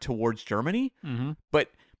threat towards Germany. Mm-hmm. But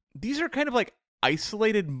these are kind of like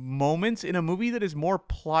isolated moments in a movie that is more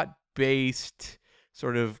plot-based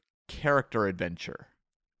sort of character adventure.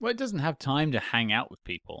 Well, it doesn't have time to hang out with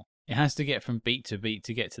people. It has to get from beat to beat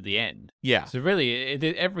to get to the end. Yeah. So really,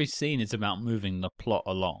 every scene is about moving the plot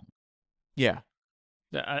along. Yeah.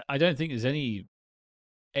 I don't think there's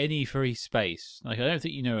any free space. Like, I don't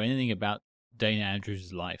think you know anything about Dana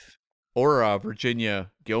Andrews' life. Or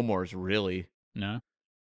Virginia Gilmore's, really. No.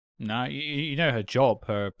 You know her job,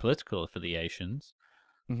 her political affiliations,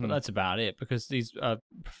 but that's about it, because these are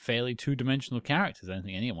fairly two-dimensional characters. I don't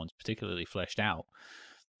think anyone's particularly fleshed out.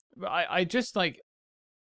 But I just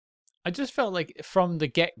felt like from the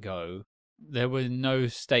get-go, there were no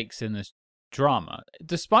stakes in this drama,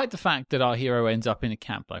 despite the fact that our hero ends up in a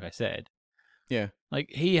camp, like I said. Yeah. Like,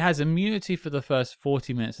 he has immunity for the first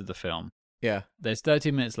 40 minutes of the film. Yeah. There's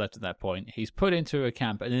 30 minutes left at that point. He's put into a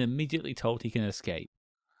camp and then immediately told he can escape.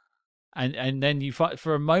 And then you fight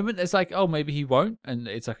for a moment. It's like, oh, maybe he won't, and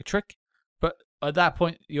it's like a trick. But at that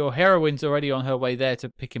point, your heroine's already on her way there to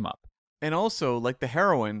pick him up. And also, like the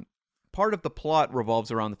heroine, part of the plot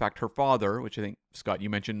revolves around the fact her father, which I think, Scott, you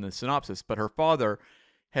mentioned in the synopsis, but her father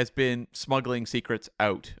has been smuggling secrets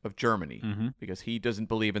out of Germany because he doesn't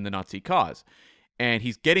believe in the Nazi cause. And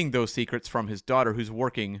he's getting those secrets from his daughter, who's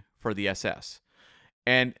working for the SS.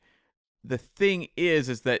 And the thing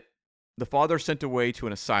is that the father's sent away to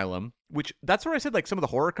an asylum, which that's where I said like some of the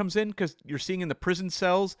horror comes in, because you're seeing in the prison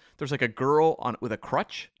cells, there's like a girl with a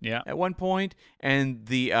crutch at one point, and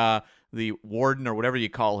the warden, or whatever you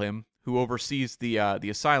call him, who oversees the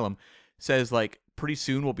asylum, says like, pretty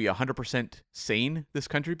soon we'll be 100% sane, this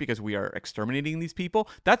country, because we are exterminating these people.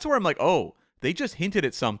 That's where I'm like, oh, they just hinted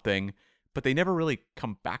at something, but they never really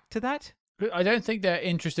come back to that. I don't think they're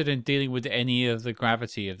interested in dealing with any of the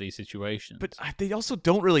gravity of these situations. But they also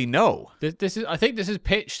don't really know. I think this is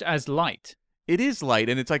pitched as light. It is light,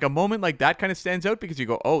 and it's like a moment like that kind of stands out because you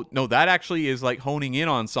go, oh, no, that actually is like honing in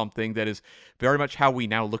on something that is very much how we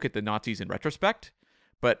now look at the Nazis in retrospect.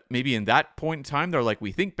 But maybe in that point in time, they're like,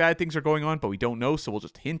 we think bad things are going on, but we don't know, so we'll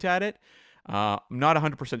just hint at it. I'm not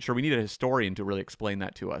 100% sure. We need a historian to really explain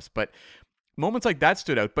that to us. But moments like that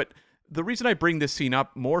stood out. But the reason I bring this scene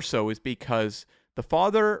up more so is because the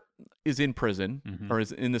father is in prison, or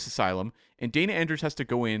is in this asylum, and Dana Andrews has to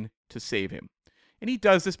go in to save him. And he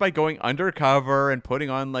does this by going undercover and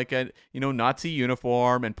putting on like a, Nazi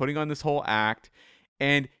uniform and putting on this whole act.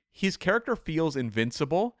 And his character feels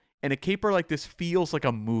invincible, and a caper like this feels like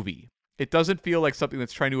a movie. It doesn't feel like something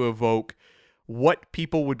that's trying to evoke what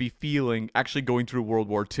people would be feeling actually going through World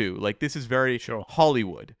War II. Like, this is very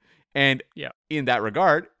Hollywood. And in that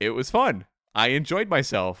regard, it was fun. I enjoyed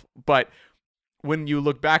myself. But when you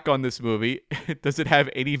look back on this movie, does it have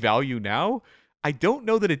any value now? I don't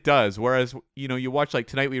know that it does. Whereas, you watch like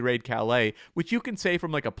Tonight We Raid Calais, which you can say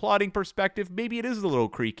from like a plotting perspective, maybe it is a little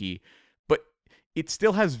creaky, but it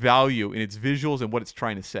still has value in its visuals and what it's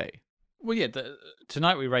trying to say. Well, yeah,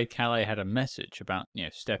 Tonight We Raid Calais had a message about,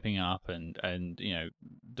 stepping up and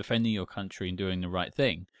defending your country and doing the right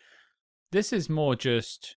thing. This is more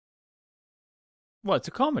just, well, it's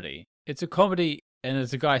a comedy. It's a comedy, and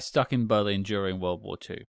there's a guy stuck in Berlin during World War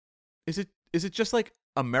II. Is it just like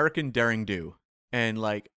American Daring Do and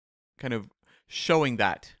like kind of showing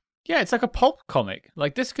that? Yeah, it's like a pulp comic.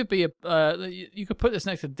 Like, this could be you could put this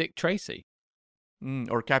next to Dick Tracy.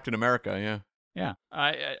 Or Captain America, yeah. Yeah,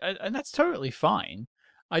 and that's totally fine.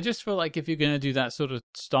 I just feel like if you're going to do that sort of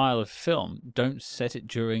style of film, don't set it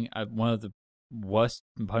during one of the worst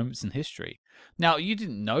moments in history. Now, you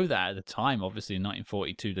didn't know that at the time. Obviously, in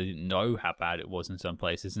 1942, they didn't know how bad it was in some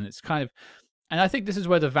places, and it's kind of... And I think this is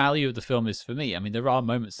where the value of the film is for me. I mean, there are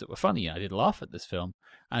moments that were funny. I did laugh at this film,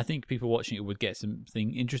 and I think people watching it would get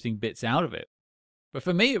something interesting bits out of it. But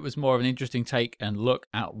for me, it was more of an interesting take and look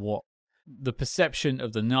at what the perception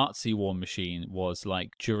of the Nazi war machine was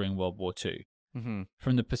like during World War II,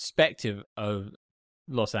 from the perspective of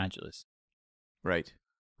Los Angeles. Right.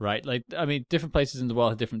 Like, I mean, different places in the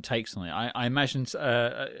world have different takes on it. I imagine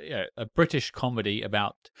a British comedy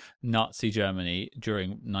about Nazi Germany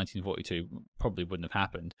during 1942 probably wouldn't have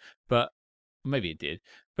happened, but maybe it did.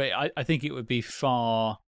 But I think it would be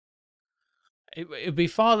far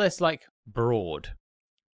less like broad.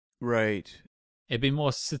 Right. It'd be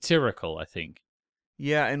more satirical, I think.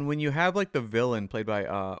 Yeah, and when you have like the villain played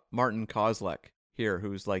by Martin Kosleck here,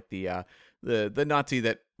 who's like the Nazi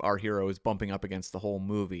that our hero is bumping up against the whole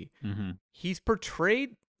movie, he's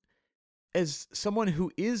portrayed as someone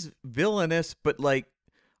who is villainous, but like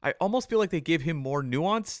I almost feel like they give him more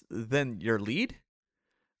nuance than your lead.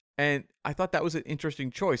 And I thought that was an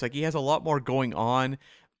interesting choice. Like, he has a lot more going on.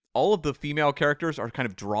 All of the female characters are kind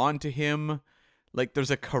of drawn to him. Like,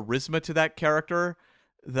 there's a charisma to that character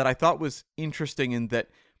that I thought was interesting in that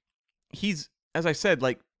he's, as I said,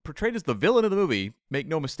 like, portrayed as the villain of the movie, make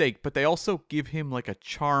no mistake, but they also give him, like, a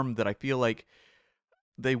charm that I feel like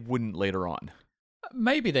they wouldn't later on.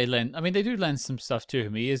 Maybe they lend. I mean, they do lend some stuff to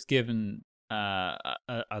him. He is given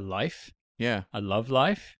a life, Yeah. a love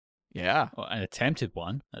life, Yeah. or an attempted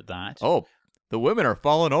one at that. Oh, the women are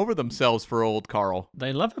falling over themselves for old Carl.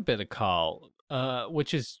 They love a bit of Carl,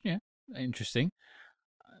 which is interesting.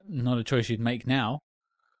 Not a choice you'd make now.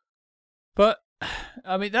 But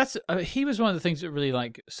I mean, he was one of the things that really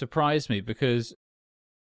like surprised me because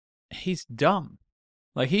he's dumb.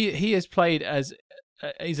 Like he is played as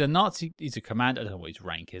he's a Nazi. He's a commander. I don't know what his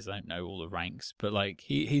rank is. I don't know all the ranks, but like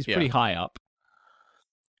he's pretty high up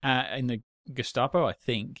in the Gestapo, I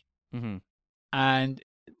think. Mm-hmm. And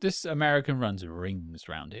this American runs rings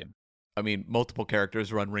around him. I mean, multiple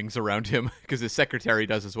characters run rings around him because his secretary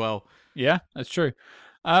does as well. Yeah, that's true.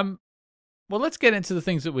 Well, let's get into the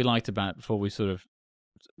things that we liked about it before we sort of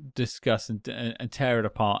discuss and tear it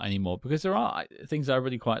apart anymore, because there are things I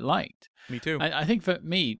really quite liked. Me too. I think for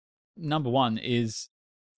me, number one is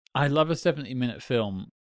I love a 70-minute film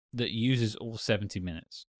that uses all 70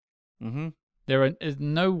 minutes. Mm-hmm. There is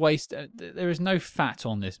no waste. There is no fat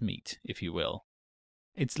on this meat, if you will.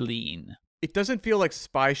 It's lean. It doesn't feel like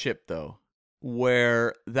Spy Ship, though,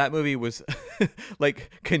 where that movie was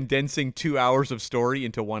like condensing 2 hours of story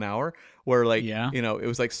into 1 hour, where like, it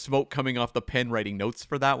was like smoke coming off the pen writing notes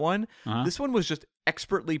for that one. Uh-huh. This one was just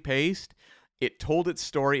expertly paced. It told its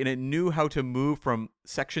story and it knew how to move from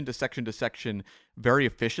section to section to section very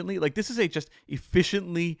efficiently. Like, this is a just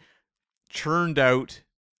efficiently churned out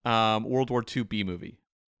World War II B movie.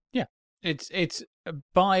 Yeah. It's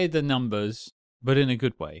by the numbers, but in a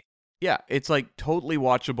good way. Yeah, it's like totally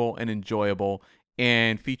watchable and enjoyable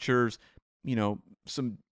and features,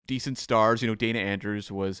 some decent stars. Dana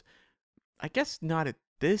Andrews was, I guess, not at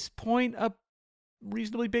this point a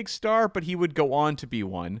reasonably big star, but he would go on to be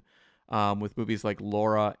one with movies like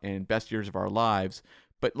Laura and Best Years of Our Lives.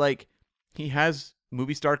 But like, he has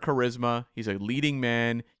movie star charisma. He's a leading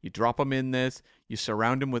man. You drop him in this, you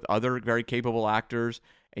surround him with other very capable actors,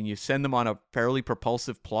 and you send them on a fairly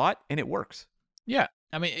propulsive plot, and it works. Yeah.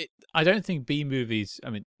 I mean, I don't think B movies, I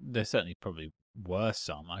mean, there certainly probably were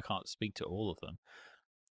some. I can't speak to all of them.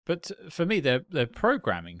 But for me, they're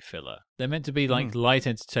programming filler. They're meant to be like light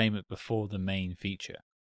entertainment before the main feature.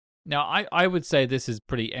 Now, I would say this is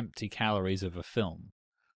pretty empty calories of a film.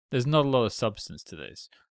 There's not a lot of substance to this.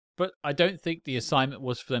 But I don't think the assignment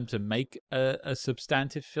was for them to make a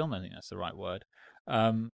substantive film. I think that's the right word.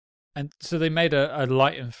 And so they made a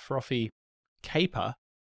light and frothy caper.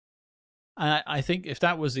 And I think if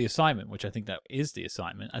that was the assignment, which I think that is the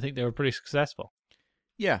assignment, I think they were pretty successful.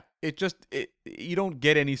 Yeah, you don't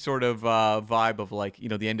get any sort of vibe of like,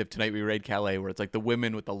 the end of Tonight We Raid Calais, where it's like the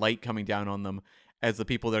women with the light coming down on them as the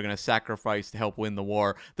people they're going to sacrifice to help win the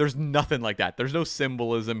war. There's nothing like that. There's no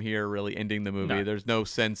symbolism here really ending the movie. No. There's no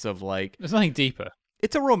sense of like... There's nothing deeper.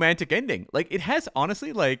 It's a romantic ending. Like, it has,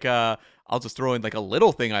 honestly, like, I'll just throw in like a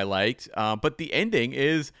little thing I liked, but the ending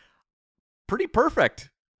is pretty perfect.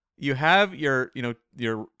 You have your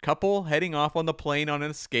couple heading off on the plane on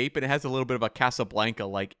an escape, and it has a little bit of a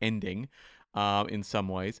Casablanca-like ending in some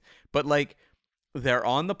ways. But, like, they're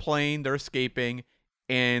on the plane, they're escaping,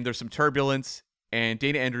 and there's some turbulence, and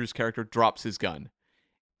Dana Andrews' character drops his gun.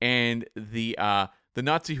 And the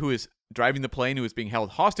Nazi who is driving the plane, who is being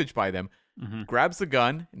held hostage by them, grabs the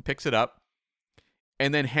gun and picks it up,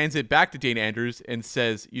 and then hands it back to Dana Andrews and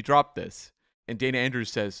says, "You dropped this." And Dana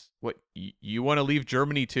Andrews says, "What, you want to leave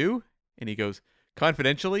Germany too?" And he goes,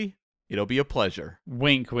 "Confidentially, it'll be a pleasure."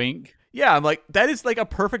 Wink, wink. Yeah, I'm like, that is like a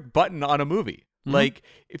perfect button on a movie. Like,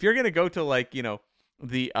 if you're going to go to like,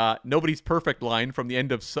 the nobody's perfect line from the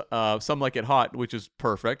end of Some Like It Hot, which is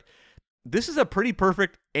perfect, this is a pretty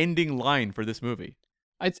perfect ending line for this movie.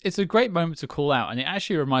 It's a great moment to call out, and it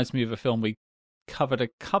actually reminds me of a film we covered a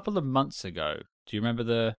couple of months ago. Do you remember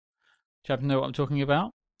do you happen to know what I'm talking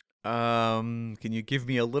about? Can you give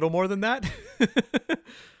me a little more than that?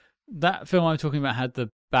 That film I'm talking about had the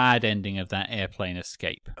bad ending of that airplane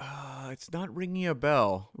escape. It's not ringing a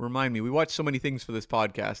bell. Remind me. We watched so many things for this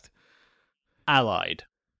podcast. Allied.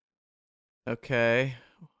 Okay.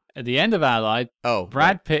 At the end of Allied,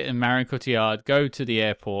 Brad Pitt and Marion Cotillard go to the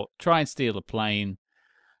airport, try and steal a plane,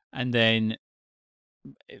 and then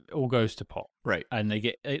it all goes to pot. Right. And they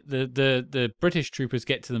get the British troopers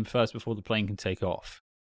get to them first before the plane can take off.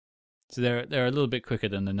 So they're a little bit quicker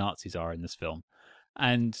than the Nazis are in this film.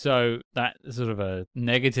 And so that is sort of a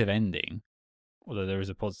negative ending, although there is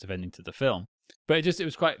a positive ending to the film. But it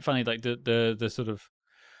was quite funny, like the sort of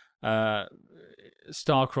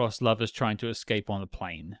star-crossed lovers trying to escape on a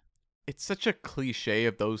plane. It's such a cliche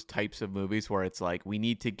of those types of movies where it's like, we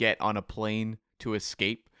need to get on a plane to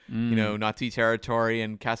escape. Nazi territory,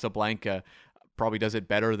 and Casablanca probably does it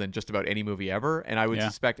better than just about any movie ever. And I would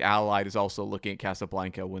suspect Allied is also looking at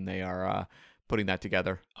Casablanca when they are putting that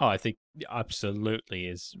together. Oh, I think absolutely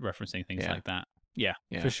is referencing things like that. Yeah,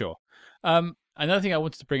 for sure. Another thing I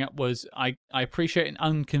wanted to bring up was I appreciate an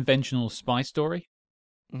unconventional spy story.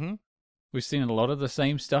 Mm-hmm. We've seen a lot of the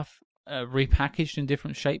same stuff repackaged in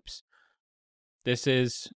different shapes. This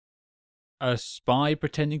is a spy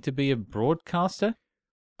pretending to be a broadcaster.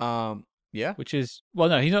 Yeah. Which is, well,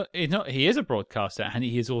 no, he's not. He is a broadcaster, and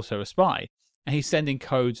he is also a spy, and he's sending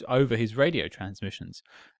codes over his radio transmissions.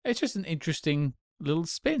 It's just an interesting little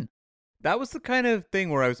spin. That was the kind of thing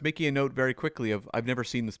where I was making a note very quickly of, I've never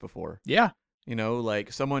seen this before. Yeah.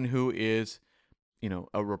 Like someone who is,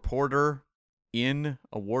 a reporter in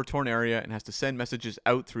a war-torn area and has to send messages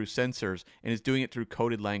out through sensors and is doing it through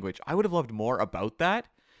coded language. I would have loved more about that,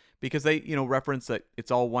 because they, reference that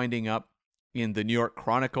it's all winding up in the New York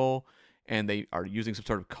Chronicle, and they are using some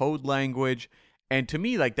sort of code language. And to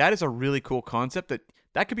me, like, that is a really cool concept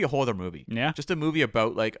that could be a whole other movie. Yeah. Just a movie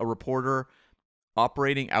about, like, a reporter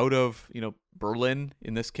operating out of, Berlin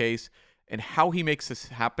in this case, and how he makes this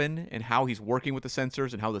happen, and how he's working with the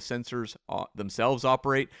sensors, and how the sensors themselves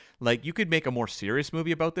operate. Like, you could make a more serious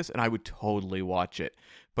movie about this, and I would totally watch it.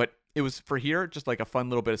 But it was, for here, just like a fun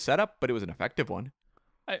little bit of setup, but it was an effective one.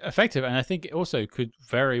 Effective, and I think it also could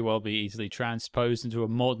very well be easily transposed into a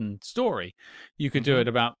modern story. You could do it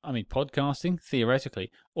about, podcasting, theoretically,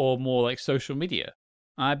 or more like social media.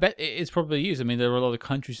 I bet it's probably used. There are a lot of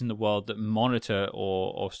countries in the world that monitor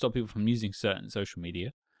or stop people from using certain social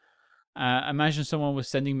media. Imagine someone was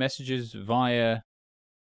sending messages via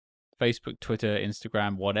Facebook, Twitter,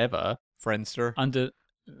 Instagram, whatever. Friendster.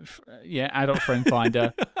 Adult friend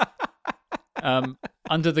finder.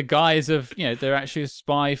 Under the guise of, they're actually a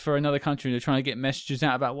spy for another country and they're trying to get messages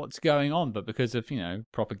out about what's going on, but because of,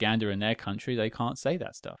 propaganda in their country, they can't say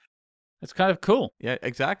that stuff. It's kind of cool. Yeah,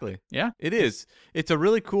 exactly. Yeah. It is. It's a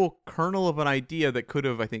really cool kernel of an idea that could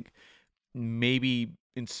have, I think, maybe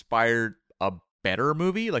inspired a better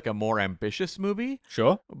movie, like a more ambitious movie.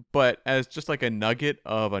 Sure. But as just like a nugget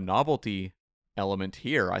of a novelty element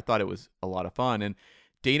here, I thought it was a lot of fun. And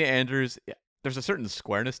Dana Andrews, there's a certain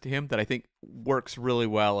squareness to him that I think works really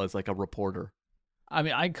well as like a reporter.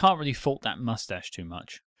 I can't really fault that mustache too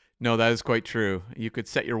much. No, that is quite true. You could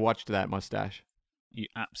set your watch to that mustache. You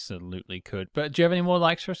absolutely could. But do you have any more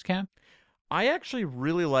likes for us, Cam? I actually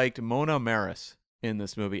really liked Mona Maris in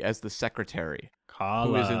this movie as the secretary. Carla.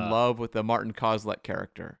 Who is in love with the Martin Kosleck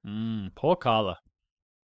character. Poor Carla.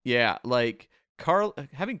 Yeah, like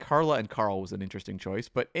having Carla and Carl was an interesting choice.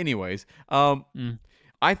 But anyways,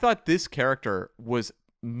 I thought this character was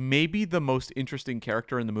maybe the most interesting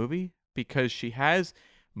character in the movie, because she has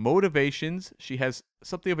motivations, she has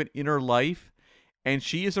something of an inner life, and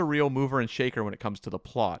she is a real mover and shaker when it comes to the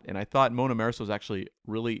plot. And I thought Mona Maris was actually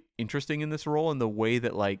really interesting in this role, in the way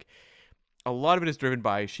that, like, a lot of it is driven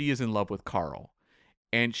by she is in love with Carl.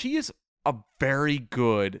 And she is a very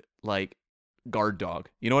good, like, guard dog.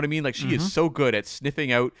 You know what I mean? Like, she is so good at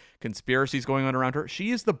sniffing out conspiracies going on around her.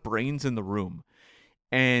 She is the brains in the room.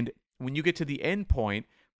 And when you get to the end point,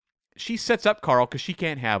 she sets up Carl because she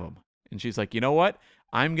can't have him. And she's like, you know what?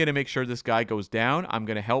 I'm going to make sure this guy goes down. I'm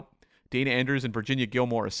going to help Dana Andrews and Virginia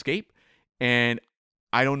Gilmore escape. And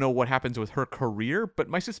I don't know what happens with her career, but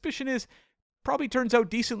my suspicion is probably turns out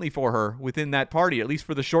decently for her within that party, at least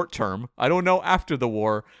for the short term. I don't know after the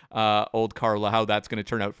war, old Carla, how that's going to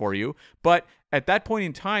turn out for you. But at that point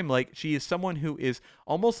in time, like, she is someone who is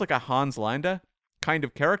almost like a Hans Landa kind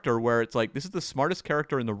of character, where it's like, this is the smartest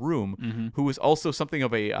character in the room, who is also something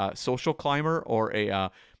of a social climber, or a,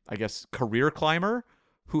 I guess, career climber,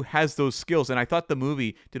 who has those skills. And I thought the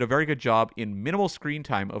movie did a very good job in minimal screen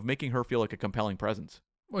time of making her feel like a compelling presence.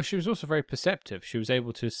 Well, she was also very perceptive. She was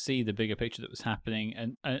able to see the bigger picture that was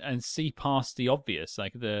happening, and see past the obvious,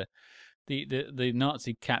 like the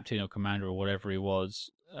Nazi captain or commander or whatever he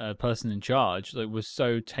was, person in charge, that was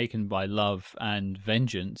so taken by love and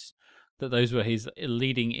vengeance that those were his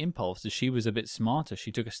leading impulses. She was a bit smarter.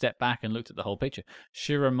 She took a step back and looked at the whole picture.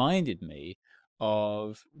 She reminded me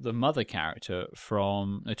of the mother character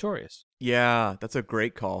from Notorious. Yeah, that's a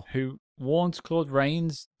great call. Who warns Claude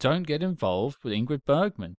Rains, don't get involved with Ingrid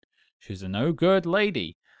Bergman. She's a no-good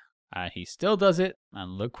lady. And he still does it,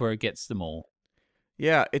 and look where it gets them all.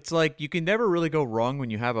 Yeah, it's like, you can never really go wrong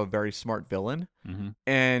when you have a very smart villain.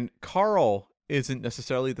 And Carl isn't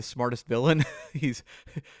necessarily the smartest villain. He's,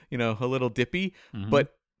 a little dippy.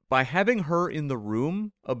 But by having her in the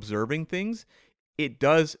room observing things, it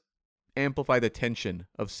does amplify the tension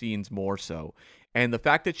of scenes more so. And the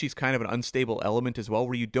fact that she's kind of an unstable element as well,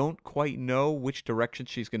 where you don't quite know which direction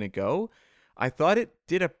she's going to go, I thought it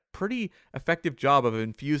did a pretty effective job of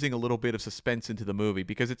infusing a little bit of suspense into the movie,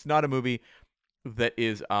 because it's not a movie that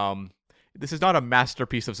is this is not a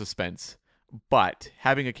masterpiece of suspense, but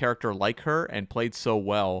having a character like her and played so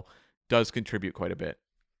well does contribute quite a bit.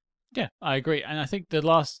 Yeah, I agree. And I think the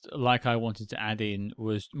last like I wanted to add in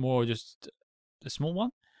was more just a small one.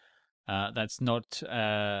 That's not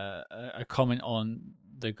a comment on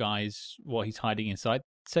the guy's what he's hiding inside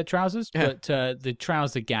said trousers, but the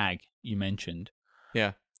trouser gag you mentioned.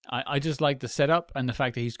 Yeah. I just like the setup and the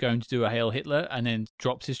fact that he's going to do a Hail Hitler and then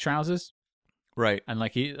drops his trousers. Right. And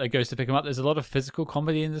like he goes to pick him up. There's a lot of physical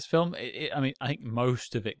comedy in this film. I mean, I think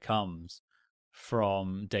most of it comes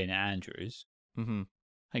from Dana Andrews. Mm-hmm.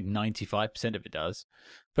 I think 95% of it does.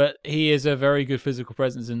 But he is a very good physical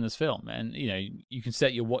presence in this film. And, you know, you can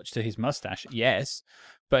set your watch to his mustache, yes.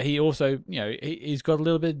 But he also, you know, he's got a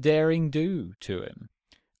little bit of daring do to him.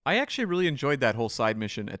 I actually really enjoyed that whole side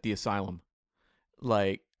mission at the asylum.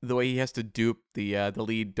 Like, the way he has to dupe the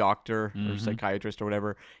lead doctor or psychiatrist or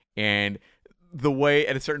whatever. And the way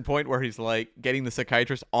at a certain point where he's, like, getting the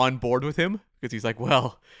psychiatrist on board with him. Because he's like,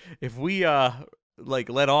 well, if we... like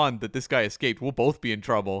let on that this guy escaped, we'll both be in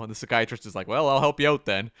trouble. And the psychiatrist is like, well, I'll help you out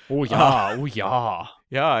then. Oh yeah, oh yeah.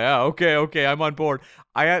 Yeah, okay, I'm on board.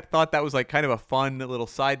 I thought that was like kind of a fun little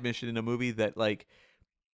side mission in a movie that, like,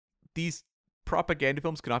 these propaganda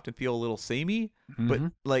films can often feel a little samey, but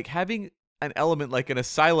like having an element like an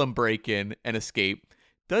asylum break-in and escape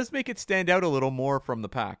does make it stand out a little more from the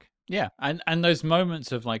pack. Yeah, and those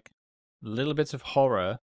moments of like little bits of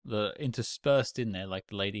horror interspersed in there, like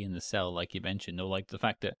the lady in the cell, like you mentioned, or like the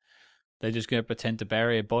fact that they're just going to pretend to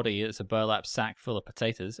bury a body. It's a burlap sack full of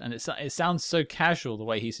potatoes, and it sounds so casual the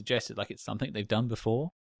way he suggested, like it's something they've done before.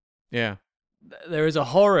 Yeah, there is a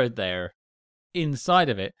horror there inside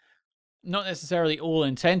of it, not necessarily all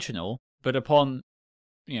intentional, but upon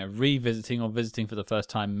revisiting or visiting for the first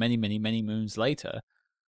time many moons later,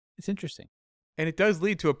 it's interesting. And it does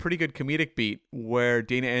lead to a pretty good comedic beat where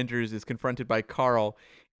Dana Andrews is confronted by Carl,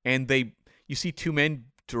 and you see two men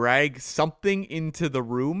drag something into the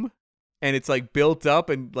room, and it's like built up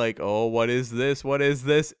and like, oh, what is this? What is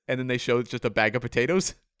this? And then they show it's just a bag of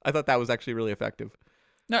potatoes. I thought that was actually really effective.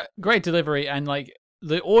 No, great delivery, and like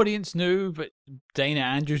the audience knew, but Dana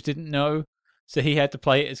Andrews didn't know, so he had to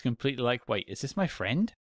play it as completely like, wait, is this my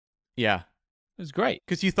friend? Yeah, it was great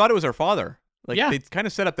because you thought it was her father. Like, yeah. They kind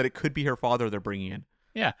of set up that it could be her father they're bringing in.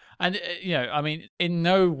 Yeah, and I mean, in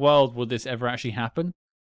no world would this ever actually happen.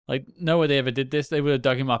 Like, nowhere they ever did this. They would have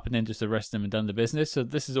dug him up and then just arrested him and done the business. So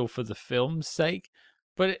this is all for the film's sake.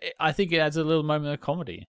 But I think it adds a little moment of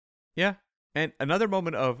comedy. Yeah, and another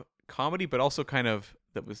moment of comedy, but also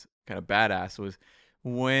that was kind of badass, was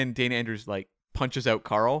when Dana Andrews like punches out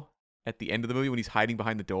Carl at the end of the movie when he's hiding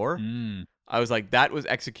behind the door. I was like, that was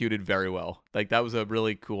executed very well. Like, that was a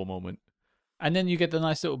really cool moment. And then you get the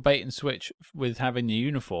nice little bait and switch with having the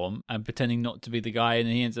uniform and pretending not to be the guy,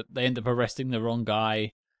 and they end up arresting the wrong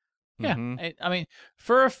guy. Yeah, I mean,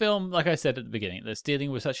 for a film, like I said at the beginning, that's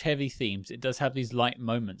dealing with such heavy themes, it does have these light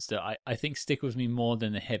moments that I think stick with me more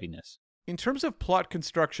than the heaviness. In terms of plot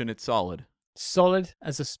construction, it's solid. Solid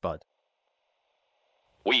as a spud.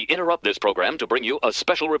 We interrupt this program to bring you a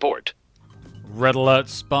special report. Red alert,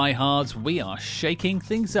 Spyhards, we are shaking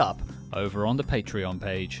things up over on the Patreon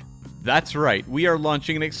page. That's right, we are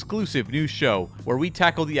launching an exclusive new show where we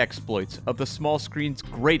tackle the exploits of the small screen's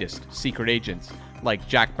greatest secret agents, like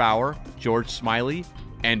Jack Bauer, George Smiley,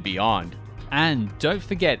 and beyond. And don't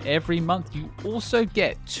forget, every month you also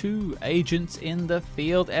get 2 Agents in the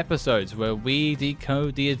Field episodes where we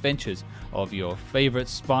decode the adventures of your favorite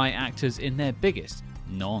spy actors in their biggest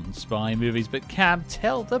non-spy movies. But Cam,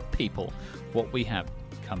 tell the people what we have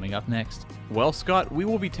coming up next. Well, Scott, we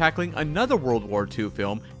will be tackling another World War II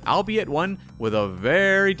film, albeit one with a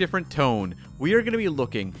very different tone. We are going to be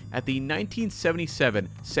looking at the 1977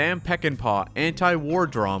 Sam Peckinpah anti-war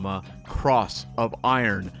drama Cross of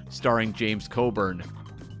Iron, starring James Coburn.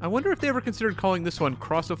 I wonder if they ever considered calling this one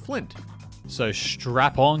Cross of Flint. So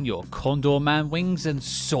strap on your Condor Man wings and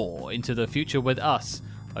soar into the future with us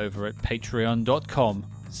over at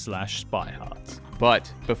patreon.com/spyhards.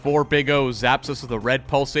 But before Big O zaps us with a red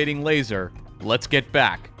pulsating laser, let's get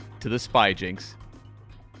back to the Spy Jinx.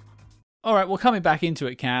 All right, well, coming back into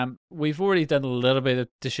it, Cam, we've already done a little bit of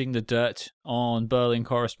dishing the dirt on Berlin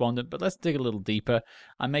Correspondent, but let's dig a little deeper.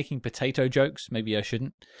 I'm making potato jokes. Maybe I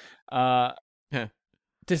shouldn't.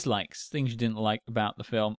 Dislikes, things you didn't like about the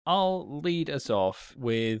film. I'll lead us off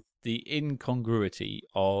with the incongruity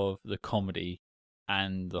of the comedy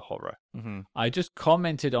and the horror. Mm-hmm. I just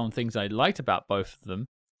commented on things I liked about both of them,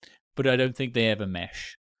 but I don't think they ever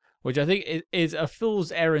mesh, which I think is a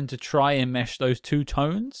fool's errand to try and mesh those two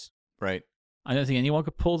tones. Right. I don't think anyone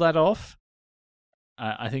could pull that off.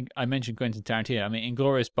 I think I mentioned Quentin Tarantino. I mean,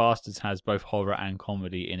 Inglourious Basterds has both horror and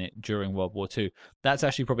comedy in it during World War II. That's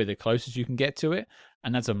actually probably the closest you can get to it,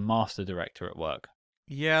 and that's a master director at work.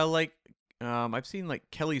 Yeah, like I've seen like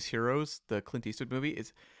Kelly's Heroes, the Clint Eastwood movie.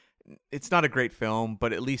 It's not a great film,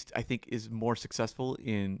 but at least I think is more successful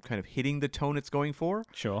in kind of hitting the tone it's going for.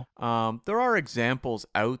 Sure. There are examples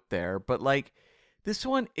out there, but like this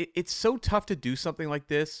one, it's so tough to do something like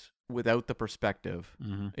this without the perspective,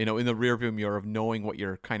 in the rearview mirror of knowing what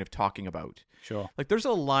you're kind of talking about. Sure. Like there's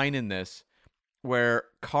a line in this where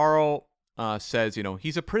Carl says,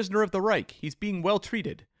 he's a prisoner of the Reich. He's being well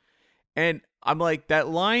treated. And I'm like, that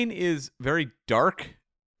line is very dark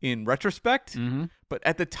in retrospect. But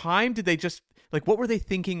at the time, did they just, like, what were they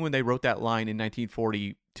thinking when they wrote that line in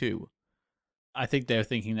 1942? I think they're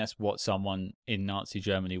thinking that's what someone in Nazi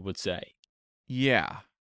Germany would say. Yeah.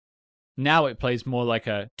 Now it plays more like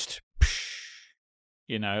a,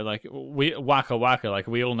 like we waka waka, like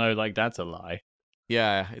we all know, like that's a lie.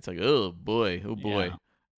 Yeah, it's like, oh boy.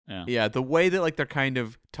 Yeah, the way that like they're kind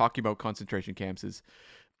of talking about concentration camps is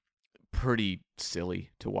pretty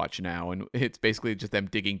silly to watch now, and it's basically just them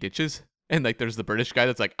digging ditches, and like there's the British guy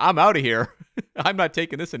that's like, I'm out of here. I'm not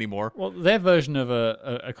taking this anymore. Well, their version of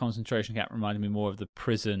a concentration camp reminded me more of the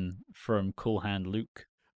prison from Cool Hand Luke.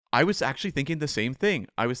 I was actually thinking the same thing.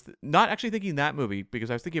 I was not actually thinking that movie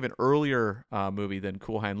because I was thinking of an earlier movie than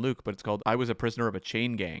Cool Hand Luke, but it's called I Was a Prisoner of a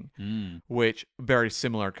Chain Gang, which very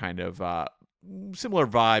similar kind of similar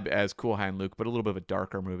vibe as Cool Hand Luke, but a little bit of a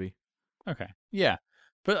darker movie. Okay, yeah,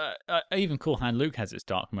 but even Cool Hand Luke has its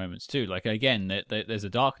dark moments too. Like again, there's a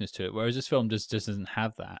darkness to it, whereas this film just doesn't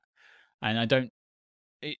have that. And I don't.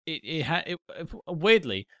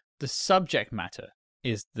 Weirdly, the subject matter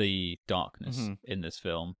is the darkness in this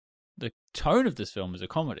film. The tone of this film is a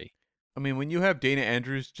comedy. I mean, when you have Dana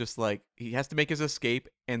Andrews just like, he has to make his escape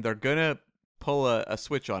and they're going to pull a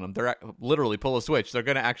switch on him. They're literally pull a switch. They're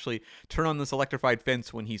going to actually turn on this electrified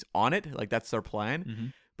fence when he's on it. Like that's their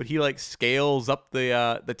plan. But he like scales up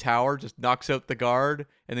the tower, just knocks out the guard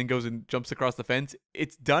and then goes and jumps across the fence.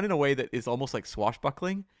 It's done in a way that is almost like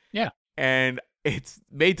swashbuckling. Yeah. And it's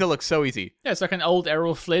made to look so easy. Yeah, it's like an old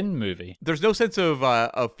Errol Flynn movie. There's no sense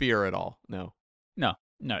of fear at all. No.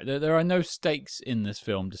 There are no stakes in this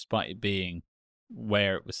film, despite it being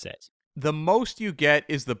where it was set. The most you get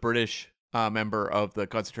is the British member of the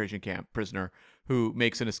concentration camp prisoner who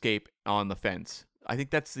makes an escape on the fence. I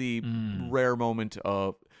think that's the rare moment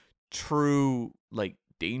of true like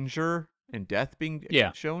danger and death being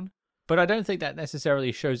shown. But I don't think that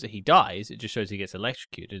necessarily shows that he dies. It just shows he gets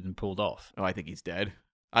electrocuted and pulled off. Oh, I think he's dead.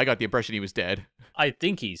 I got the impression he was dead. I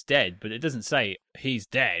think he's dead, but it doesn't say he's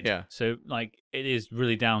dead. Yeah. So, like, it is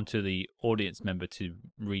really down to the audience member to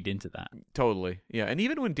read into that. Totally. Yeah. And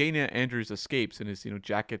even when Dana Andrews escapes and his,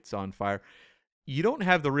 jacket's on fire, you don't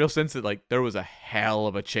have the real sense that, like, there was a hell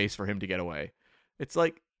of a chase for him to get away. It's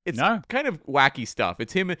like, it's kind of wacky stuff.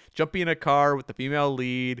 It's him jumping in a car with the female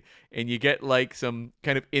lead, and you get, like, some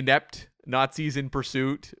kind of inept Nazis in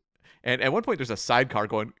pursuit. And at one point, there's a sidecar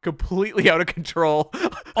going completely out of control.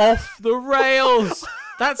 Off the rails!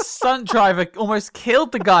 That stunt driver almost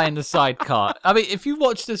killed the guy in the sidecar. I mean, if you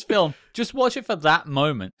watch this film, just watch it for that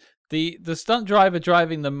moment. The stunt driver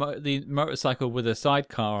driving the motorcycle with a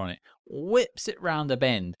sidecar on it whips it round a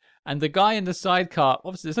bend. And the guy in the sidecar,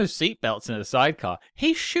 obviously there's no seatbelts in the sidecar.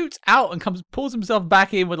 He shoots out and pulls himself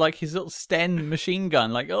back in with like his little Sten machine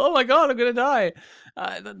gun. Like, oh my God, I'm going to die.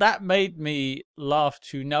 That made me laugh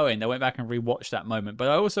to no end. I went back and rewatched that moment. But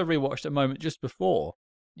I also rewatched a moment just before.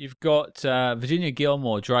 You've got Virginia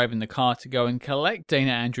Gilmore driving the car to go and collect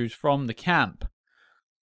Dana Andrews from the camp.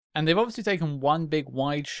 And they've obviously taken one big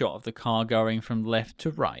wide shot of the car going from left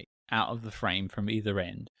to right out of the frame from either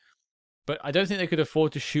end. But I don't think they could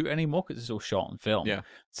afford to shoot anymore because it's all shot on film. Yeah.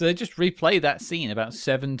 So they just replay that scene about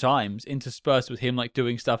 7 times, interspersed with him like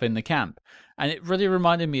doing stuff in the camp. And it really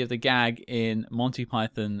reminded me of the gag in Monty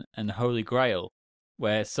Python and the Holy Grail,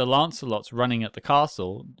 where Sir Lancelot's running at the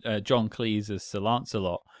castle. John Cleese is Sir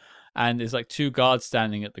Lancelot. And there's like 2 guards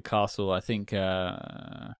standing at the castle. I think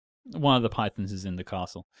one of the Pythons is in the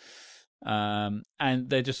castle. And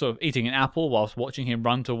they're just sort of eating an apple whilst watching him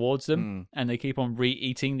run towards them. And they keep on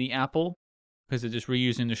re-eating the apple because they're just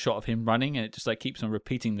reusing the shot of him running, and it just like keeps on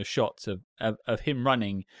repeating the shots of him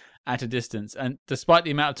running at a distance. And despite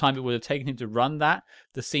the amount of time it would have taken him to run that,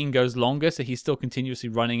 the scene goes longer, so he's still continuously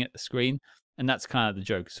running at the screen. And that's kind of the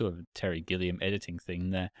joke, sort of a Terry Gilliam editing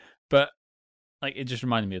thing there. But Like, it just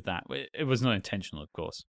reminded me of that. It was not intentional, of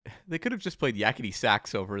course. They could have just played yakety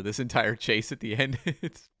sax over this entire chase at the end.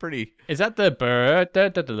 It's pretty. Is that the bird?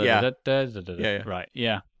 Yeah. Yeah. Right.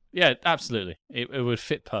 Yeah. Yeah. Absolutely. It would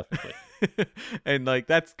fit perfectly. And like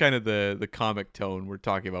that's kind of the comic tone we're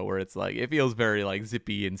talking about, where it's like it feels very like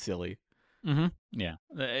zippy and silly. Mm-hmm. Yeah.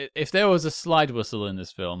 If there was a slide whistle in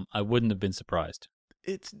this film, I wouldn't have been surprised.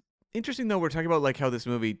 It's interesting though. We're talking about like how this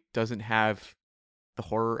movie doesn't have the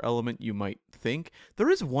horror element you might think. There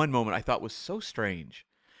is one moment I thought was so strange,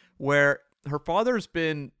 where her father's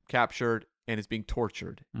been captured and is being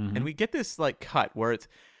tortured, and we get this like cut where it's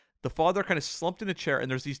the father kind of slumped in a chair, and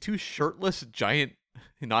there's these two shirtless giant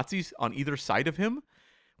Nazis on either side of him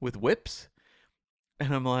with whips.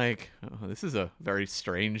 And I'm like, oh, this is a very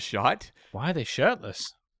strange shot. Why are they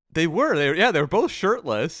shirtless? They were both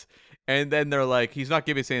shirtless. And then they're like, he's not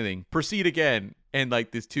giving us anything. Proceed again. And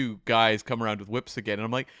like these two guys come around with whips again. And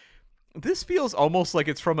I'm like, this feels almost like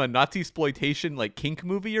it's from a Nazi exploitation like kink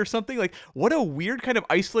movie or something. Like, what a weird kind of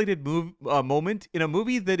isolated moment in a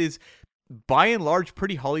movie that is by and large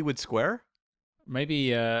pretty Hollywood square.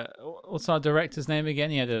 Maybe what's our director's name again?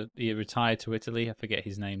 He retired to Italy. I forget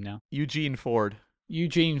his name now. Eugene Forde.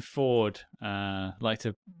 Eugene Forde, like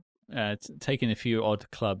to take in a few odd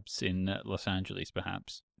clubs in Los Angeles,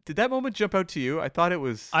 perhaps. Did that moment jump out to you? I thought it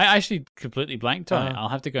was. I actually completely blanked on it. I'll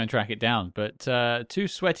have to go and track it down. But two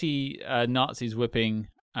sweaty Nazis whipping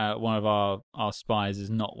one of our spies is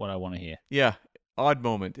not what I want to hear. Yeah, odd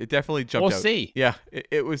moment. It definitely jumped out. Or see. Yeah,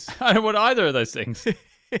 it was. I don't want either of those things.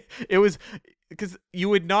 It was because you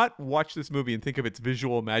would not watch this movie and think of its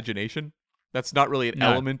visual imagination. That's not really an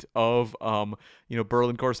element of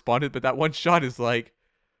Berlin Correspondent, but that one shot is like,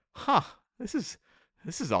 this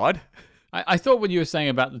is odd. I thought when you were saying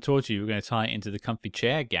about the torture, you were going to tie it into the comfy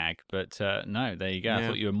chair gag, but no, there you go. Yeah. I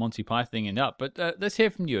thought you were Monty Pythoning it up, but let's hear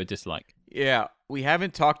from you a dislike. Yeah, we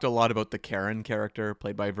haven't talked a lot about the Karen character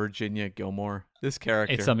played by Virginia Gilmore. This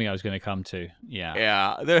character. It's something I was going to come to,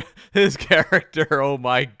 yeah. Yeah, this character, oh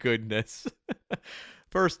my goodness.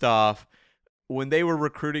 First off, when they were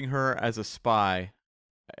recruiting her as a spy,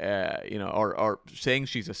 or saying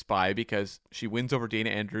she's a spy because she wins over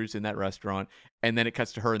Dana Andrews in that restaurant, and then it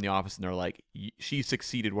cuts to her in the office, and they're like, she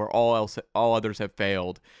succeeded where all others have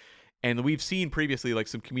failed. And we've seen previously like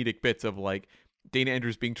some comedic bits of like Dana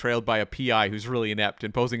Andrews being trailed by a PI who's really inept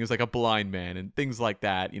and posing as like a blind man and things like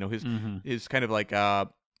that. His kind of like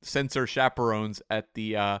censor chaperones at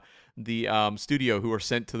the studio who are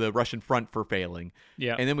sent to the Russian front for failing.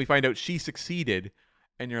 Yeah. And then we find out she succeeded,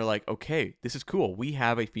 and you're like, okay, this is cool. We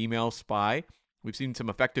have a female spy. We've seen some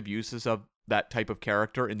effective uses of that type of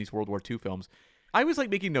character in these World War II films. I was like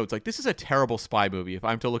making notes, like this is a terrible spy movie if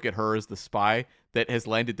I'm to look at her as the spy that has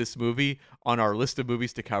landed this movie on our list of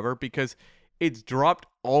movies to cover, because it's dropped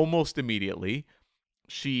almost immediately.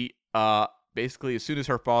 She basically, as soon as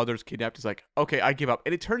her father's kidnapped, is like, okay, I give up.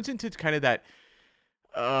 And it turns into kind of that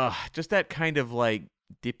just that kind of like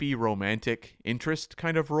dippy romantic interest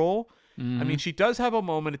kind of role. I mean, she does have a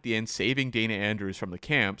moment at the end saving Dana Andrews from the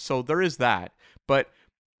camp, so there is that. But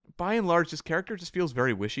by and large, this character just feels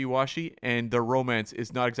very wishy-washy, and their romance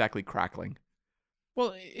is not exactly crackling.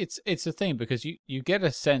 Well, it's a thing, because you get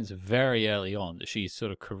a sense very early on that she's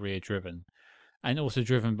sort of career-driven, and also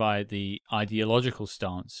driven by the ideological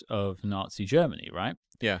stance of Nazi Germany, right?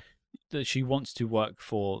 Yeah. That she wants to work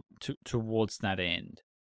towards that end.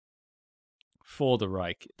 For the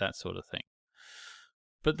Reich, that sort of thing.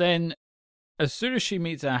 But then, as soon as she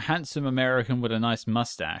meets a handsome American with a nice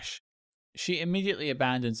mustache, she immediately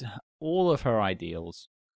abandons all of her ideals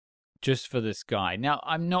just for this guy. Now,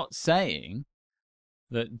 I'm not saying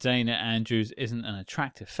that Dana Andrews isn't an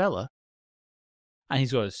attractive fella, and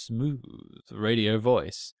he's got a smooth radio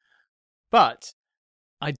voice, but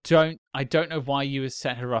I don't know why you would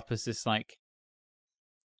set her up as this, like,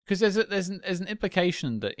 because there's an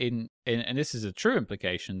implication that in and this is a true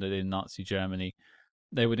implication, that in Nazi Germany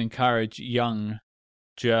they would encourage young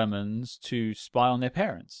Germans to spy on their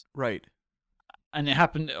parents. Right. And it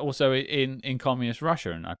happened also in communist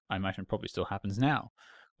Russia, and I imagine it probably still happens now,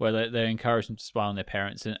 where they encourage them to spy on their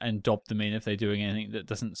parents and dob them in if they're doing anything that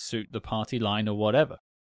doesn't suit the party line or whatever.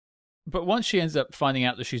 But once she ends up finding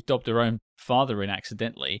out that she's dobbed her own father in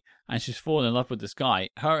accidentally, and she's fallen in love with this guy,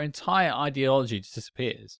 her entire ideology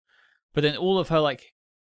disappears. But then all of her like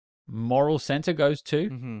moral center goes too.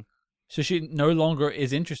 Mm-hmm. So she no longer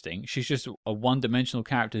is interesting. She's just a one-dimensional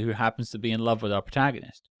character who happens to be in love with our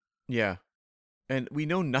protagonist. Yeah. And we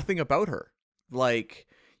know nothing about her. Like,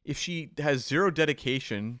 if she has zero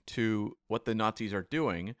dedication to what the Nazis are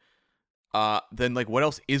doing, then, like, what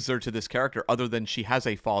else is there to this character other than she has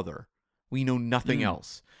a father? We know nothing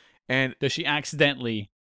else. And Does she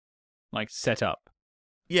accidentally like set up?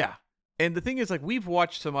 yeah. And the thing is, like, we've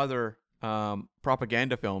watched some other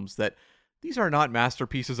propaganda films that these are not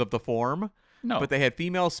masterpieces of the form, No. but they had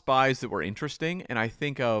female spies that were interesting. And I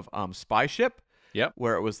think of Spy Ship, Yep.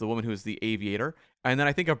 where it was the woman who was the aviator. And then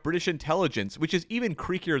I think of British Intelligence, which is even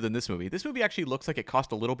creakier than this movie. This movie actually looks like it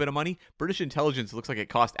cost a little bit of money. British Intelligence looks like it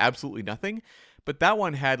cost absolutely nothing. But that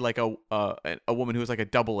one had like a woman who was like a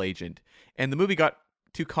double agent. And the movie got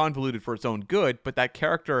too convoluted for its own good, but that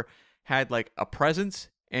character had like a presence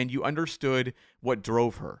and you understood what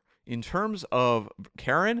drove her. In terms of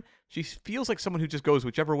Karen, she feels like someone who just goes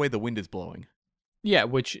whichever way the wind is blowing. Yeah,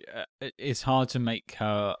 which is hard to make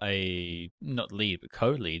her a not lead but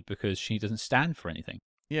co-lead because she doesn't stand for anything.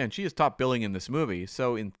 Yeah, and she is top billing in this movie.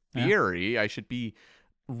 So in theory, I should be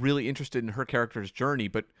really interested in her character's journey,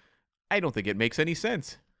 but I don't think it makes any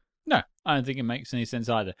sense. No, I don't think it makes any sense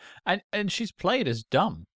either. And she's played as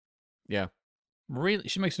dumb. Yeah. Really,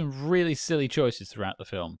 she makes some really silly choices throughout the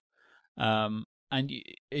film. And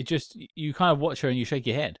you kind of watch her and you shake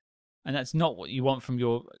your head. And that's not what you want from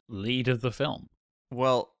your lead of the film.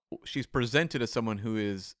 Well, she's presented as someone who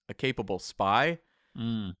is a capable spy.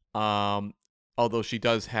 Although she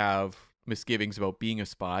does have misgivings about being a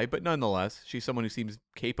spy, but nonetheless, she's someone who seems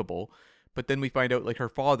capable. But then we find out like her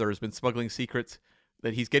father has been smuggling secrets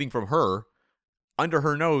that he's getting from her under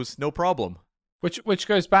her nose, no problem. Which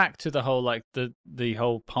goes back to the whole like the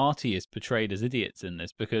whole party is portrayed as idiots in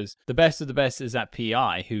this because the best of the best is that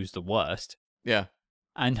PI who's the worst. Yeah.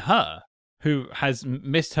 And her who has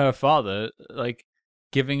missed her father like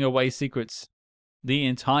giving away secrets the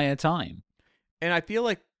entire time. And I feel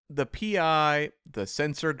like the PI, the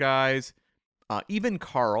censor guys, even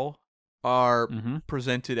Carl are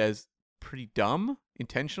presented as pretty dumb,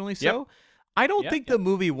 intentionally so. Yep. I don't think the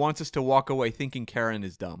movie wants us to walk away thinking Karen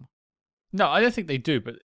is dumb. No, I don't think they do,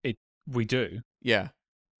 but we do. Yeah.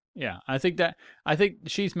 Yeah, I think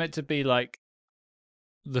she's meant to be like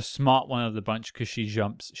the smart one of the bunch because she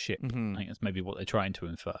jumps ship. I think that's maybe what they're trying to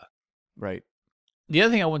infer. Right. The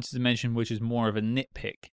other thing I wanted to mention, which is more of a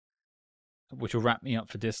nitpick, which will wrap me up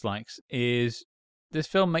for dislikes, is this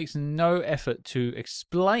film makes no effort to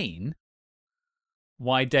explain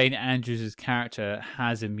why Dane Andrews' character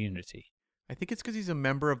has immunity. I think it's because he's a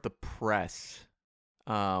member of the press.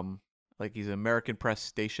 Like he's an American press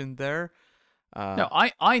stationed there. No,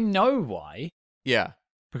 I know why. Yeah.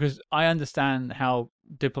 Because I understand how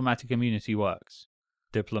diplomatic immunity works.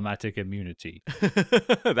 Diplomatic immunity.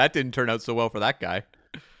 That didn't turn out so well for that guy.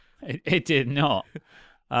 It did not.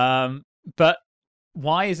 But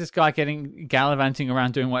why is this guy gallivanting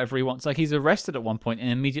around doing whatever he wants? Like he's arrested at one point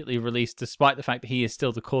and immediately released despite the fact that he is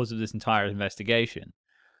still the cause of this entire investigation.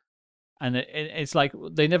 And it's like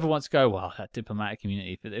they never once go, well, that diplomatic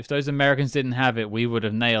immunity. If those Americans didn't have it, we would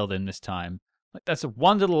have nailed him this time. Like that's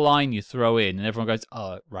one little line you throw in, and everyone goes,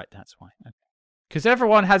 "Oh, right, that's why." Because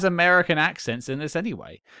everyone has American accents in this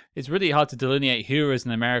anyway. It's really hard to delineate who is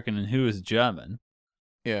an American and who is German.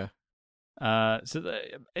 Yeah.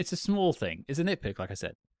 It's a small thing. It's a nitpick, like I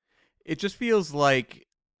said. It just feels like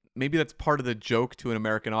maybe that's part of the joke to an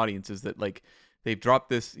American audience is that like they've dropped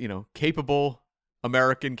this, capable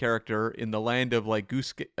American character in the land of like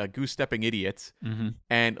goose-stepping idiots,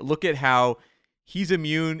 and look at how he's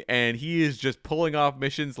immune and he is just pulling off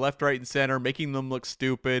missions left, right, and center, making them look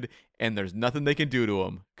stupid, and there's nothing they can do to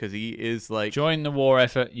him because he is like join the war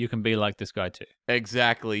effort. You can be like this guy too.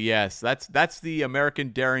 Exactly. Yes, that's the American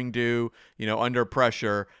daring do. Under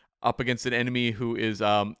pressure, up against an enemy who is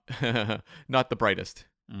not the brightest.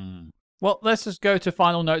 Well, let's just go to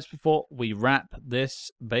final notes before we wrap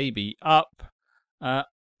this baby up.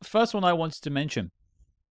 First one I wanted to mention.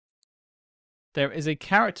 There is a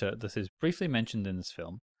character that is briefly mentioned in this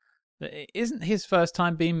film that it isn't his first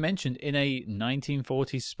time being mentioned in a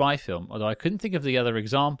 1940s spy film, although I couldn't think of the other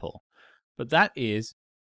example. But that is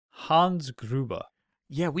Hans Gruber.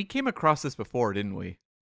 Yeah, we came across this before, didn't we?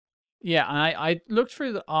 Yeah, and I looked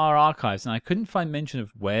through our archives and I couldn't find mention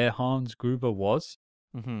of where Hans Gruber was.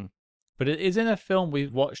 But it is in a film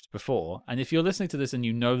we've watched before. And if you're listening to this and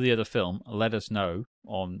you know the other film, let us know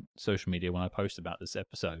on social media when I post about this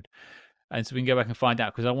episode. And so we can go back and find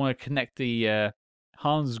out because I want to connect the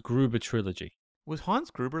Hans Gruber trilogy. Was Hans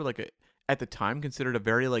Gruber at the time considered a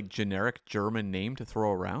very like generic German name to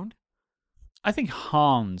throw around? I think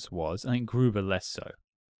Hans was. I think Gruber less so.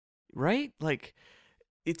 Right? Like,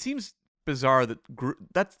 it seems bizarre that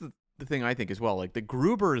that's the thing I think as well. Like, the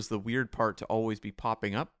Gruber is the weird part to always be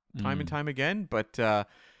popping up time and time again. But I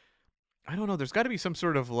don't know. There's got to be some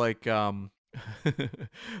sort of like 5-minute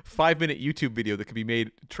YouTube video that could be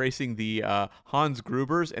made tracing the Hans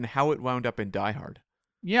Grubers and how it wound up in Die Hard.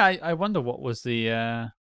 Yeah, I wonder what was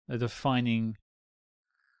the defining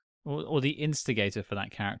or the instigator for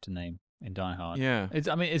that character name in Die Hard. Yeah.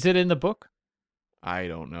 I mean, is it in the book? I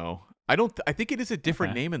don't know. I don't. I think it is a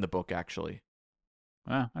different Okay. name in the book, actually.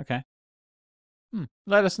 Oh, okay.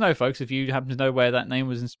 Let us know, folks, if you happen to know where that name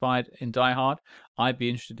was inspired in Die Hard. I'd be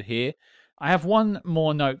interested to hear. I have one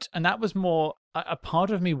more note, and that was more a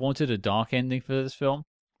part of me wanted a dark ending for this film,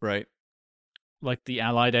 Right. like the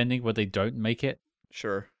Allied ending where they don't make it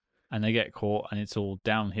Sure. and they get caught and it's all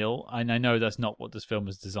downhill. And I know that's not what this film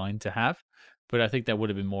is designed to have, but I think that would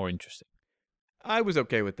have been more interesting. I was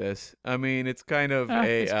okay with this. I mean, it's kind of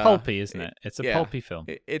It's pulpy, isn't it? It's a yeah. pulpy film.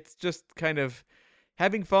 It's just kind of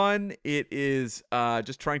having fun. It is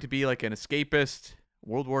just trying to be like an escapist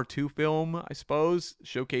World War II film, I suppose,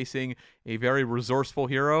 showcasing a very resourceful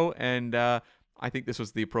hero. And I think this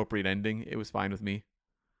was the appropriate ending. It was fine with me.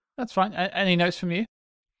 That's fine. Any notes from you?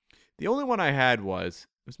 The only one I had was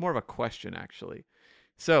more of a question, actually.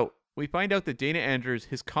 So we find out that Dana Andrews,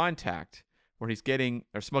 his contact, where he's getting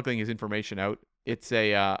or smuggling his information out, it's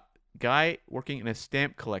a guy working in a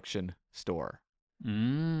stamp collection store.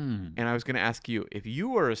 And I was going to ask you, if you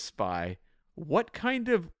were a spy, what kind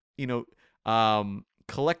of,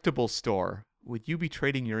 collectible store would you be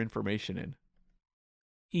trading your information in?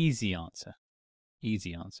 Easy answer.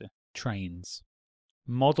 Trains.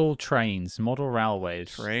 Model trains. Model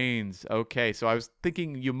railways. Trains. Okay, so I was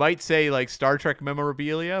thinking you might say like Star Trek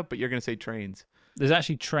memorabilia, but you're going to say trains. There's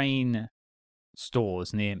actually train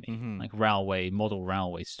stores near me, Mhm. like model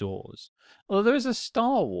railway stores. Although there is a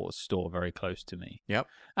Star Wars store very close to me. Yep.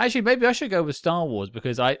 Actually, maybe I should go with Star Wars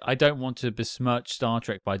because I don't want to besmirch Star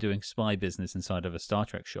Trek by doing spy business inside of a Star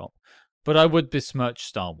Trek shop. But I would besmirch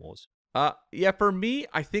Star Wars. Yeah, for me,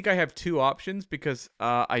 I think I have two options because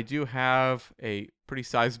I do have a pretty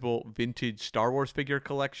sizable vintage Star Wars figure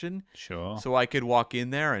collection. Sure. So I could walk in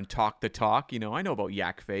there and talk the talk. I know about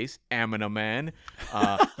Yak Face, Amina Man,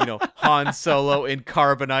 Han Solo in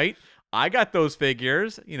Carbonite. I got those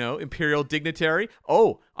figures, Imperial Dignitary.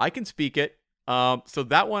 Oh, I can speak it. So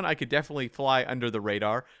that one I could definitely fly under the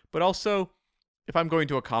radar. But also, if I'm going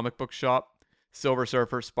to a comic book shop, Silver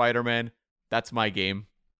Surfer, Spider-Man, that's my game.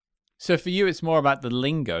 So for you, it's more about the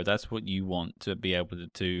lingo. That's what you want to be able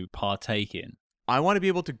to partake in. I want to be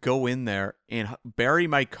able to go in there and bury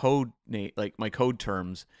my code my code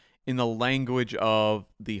terms in the language of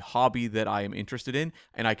the hobby that I am interested in,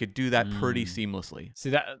 and I could do that pretty seamlessly. See,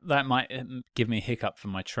 that might give me a hiccup for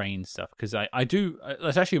my train stuff because I do.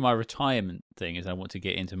 That's actually my retirement thing. Is I want to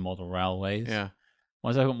get into model railways. Yeah.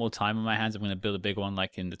 Once I've got more time on my hands, I'm going to build a big one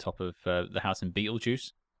like in the top of the house in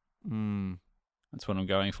Beetlejuice. That's what I'm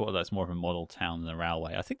going for. That's more of a model town than a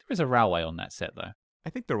railway. I think there is a railway on that set, though. I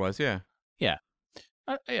think there was, yeah. Yeah.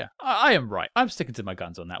 I am right. I'm sticking to my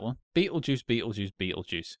guns on that one.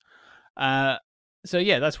 Beetlejuice. So,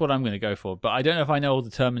 yeah, that's what I'm going to go for. But I don't know if I know all the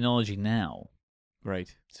terminology now.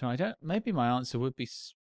 Right. So I don't... Maybe my answer would be...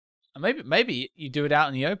 Maybe you do it out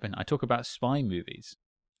in the open. I talk about spy movies.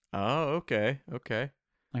 Oh, okay. Okay,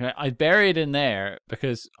 I bury it in there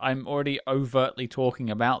because I'm already overtly talking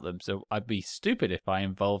about them. So I'd be stupid if I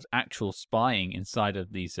involved actual spying inside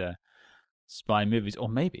of these spy movies. Or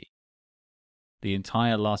maybe the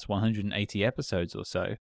entire last 180 episodes or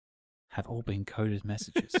so have all been coded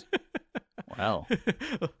messages. Well,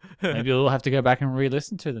 maybe we'll have to go back and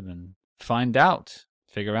re-listen to them and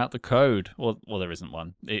figure out the code. Well, there isn't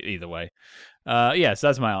one. Either way. Yes,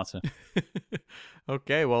 that's my answer.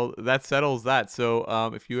 Okay, well, that settles that.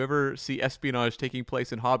 So if you ever see espionage taking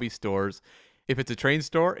place in hobby stores, if it's a train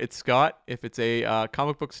store, it's Scott. If it's a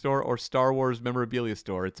comic book store or Star Wars memorabilia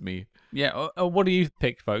store, it's me. Yeah, what do you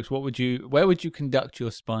pick, folks? Where would you conduct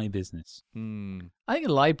your spy business? I think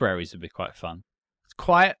libraries would be quite fun. It's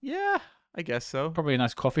quiet. Yeah, I guess so. Probably a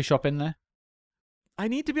nice coffee shop in there. I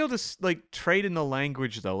need to be able to trade in the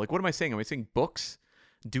language though. Like, what am I saying? Am I saying books?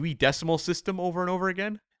 Dewey Decimal System over and over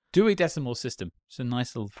again? Dewey Decimal System. It's a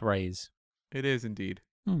nice little phrase. It is indeed.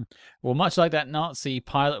 Well, much like that Nazi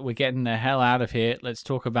pilot, we're getting the hell out of here. Let's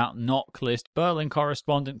talk about knock list. Berlin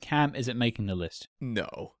Correspondent Cam, is it making the list?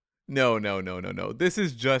 No. This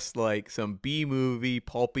is just like some B-movie,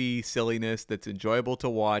 pulpy silliness that's enjoyable to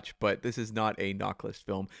watch, but this is not a knock list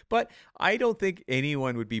film. But I don't think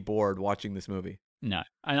anyone would be bored watching this movie. No,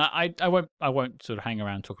 and I won't sort of hang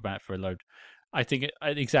around and talk about it for a load. I think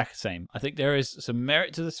exactly the same. I think there is some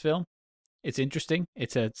merit to this film. It's interesting.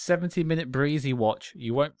 It's a 70-minute breezy watch.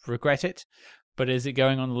 You won't regret it. But is it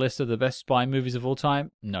going on the list of the best spy movies of all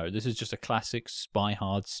time? No, this is just a classic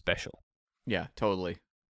Spyhards special. Yeah, totally.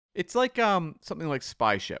 It's like something like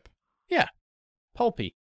Spy Ship. Yeah,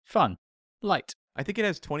 pulpy, fun, light. I think it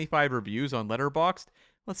has 25 reviews on Letterboxd.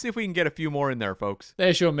 Let's see if we can get a few more in there, folks.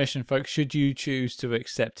 There's your mission, folks. Should you choose to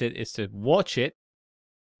accept it, is to watch it,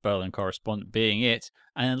 Berlin Correspondent being it,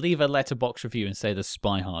 and then leave a letterbox review and say the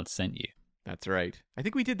Spyhards sent you. That's right. I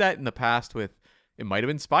think we did that in the past with, it might have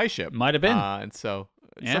been Spy Ship. Might have been. And so,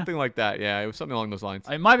 something like that. Yeah, it was something along those lines.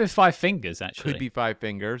 It might be Five Fingers, actually. Could be Five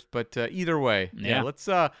Fingers, but either way. Yeah.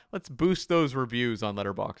 Let's boost those reviews on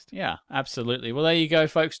Letterboxd. Yeah, absolutely. Well, there you go,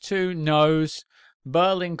 folks. 2 no's.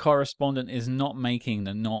 Berlin Correspondent is not making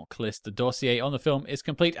the knock list. The dossier on the film is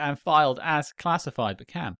complete and filed as classified. But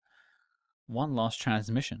Cam, one last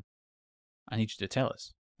transmission. I need you to tell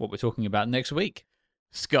us what we're talking about next week.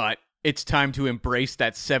 Scott, it's time to embrace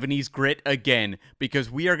that 70s grit again,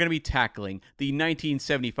 because we are going to be tackling the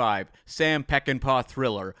 1975 Sam Peckinpah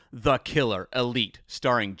thriller, The Killer Elite,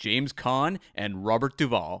 starring James Caan and Robert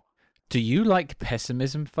Duvall. Do you like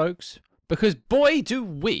pessimism, folks? Because boy, do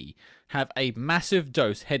we have a massive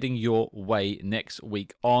dose heading your way next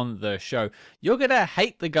week on the show. You're going to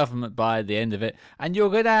hate the government by the end of it, and you're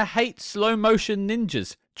going to hate slow-motion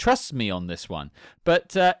ninjas. Trust me on this one.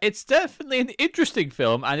 But it's definitely an interesting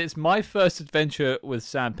film, and it's my first adventure with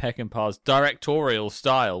Sam Peckinpah's directorial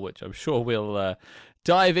style, which I'm sure we'll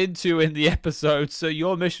dive into in the episode. So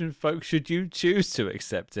your mission, folks, should you choose to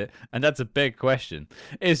accept it, and that's a big question,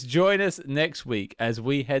 is join us next week as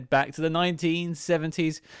we head back to the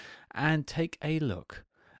 1970s and take a look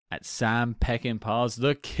at Sam Peckinpah's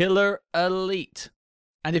The Killer Elite.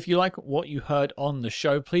 And if you like what you heard on the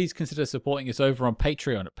show, please consider supporting us over on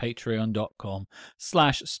Patreon at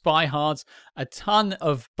patreon.com/Spyhards. A ton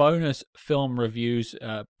of bonus film reviews.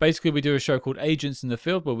 Basically, we do a show called Agents in the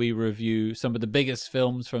Field, where we review some of the biggest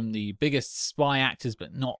films from the biggest spy actors,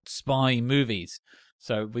 but not spy movies.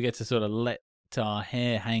 So we get to sort of let our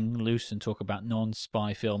hair hang loose and talk about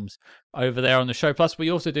non-spy films over there on the show. Plus, we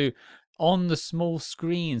also do On the Small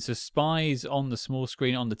Screen, so spies on the small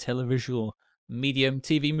screen, on the televisual medium,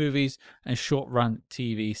 TV movies and short-run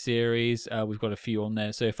TV series. We've got a few on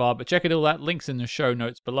there so far, but check it all out. Links in the show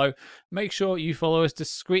notes below. Make sure you follow us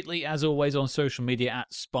discreetly, as always, on social media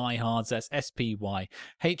at Spyhards. That's SPYHARDS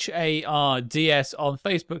on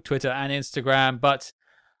Facebook, Twitter, and Instagram. But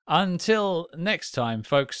until next time,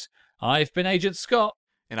 folks, I've been Agent Scott.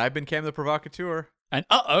 And I've been Cam the Provocateur. And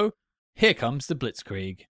here comes the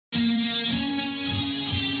Blitzkrieg.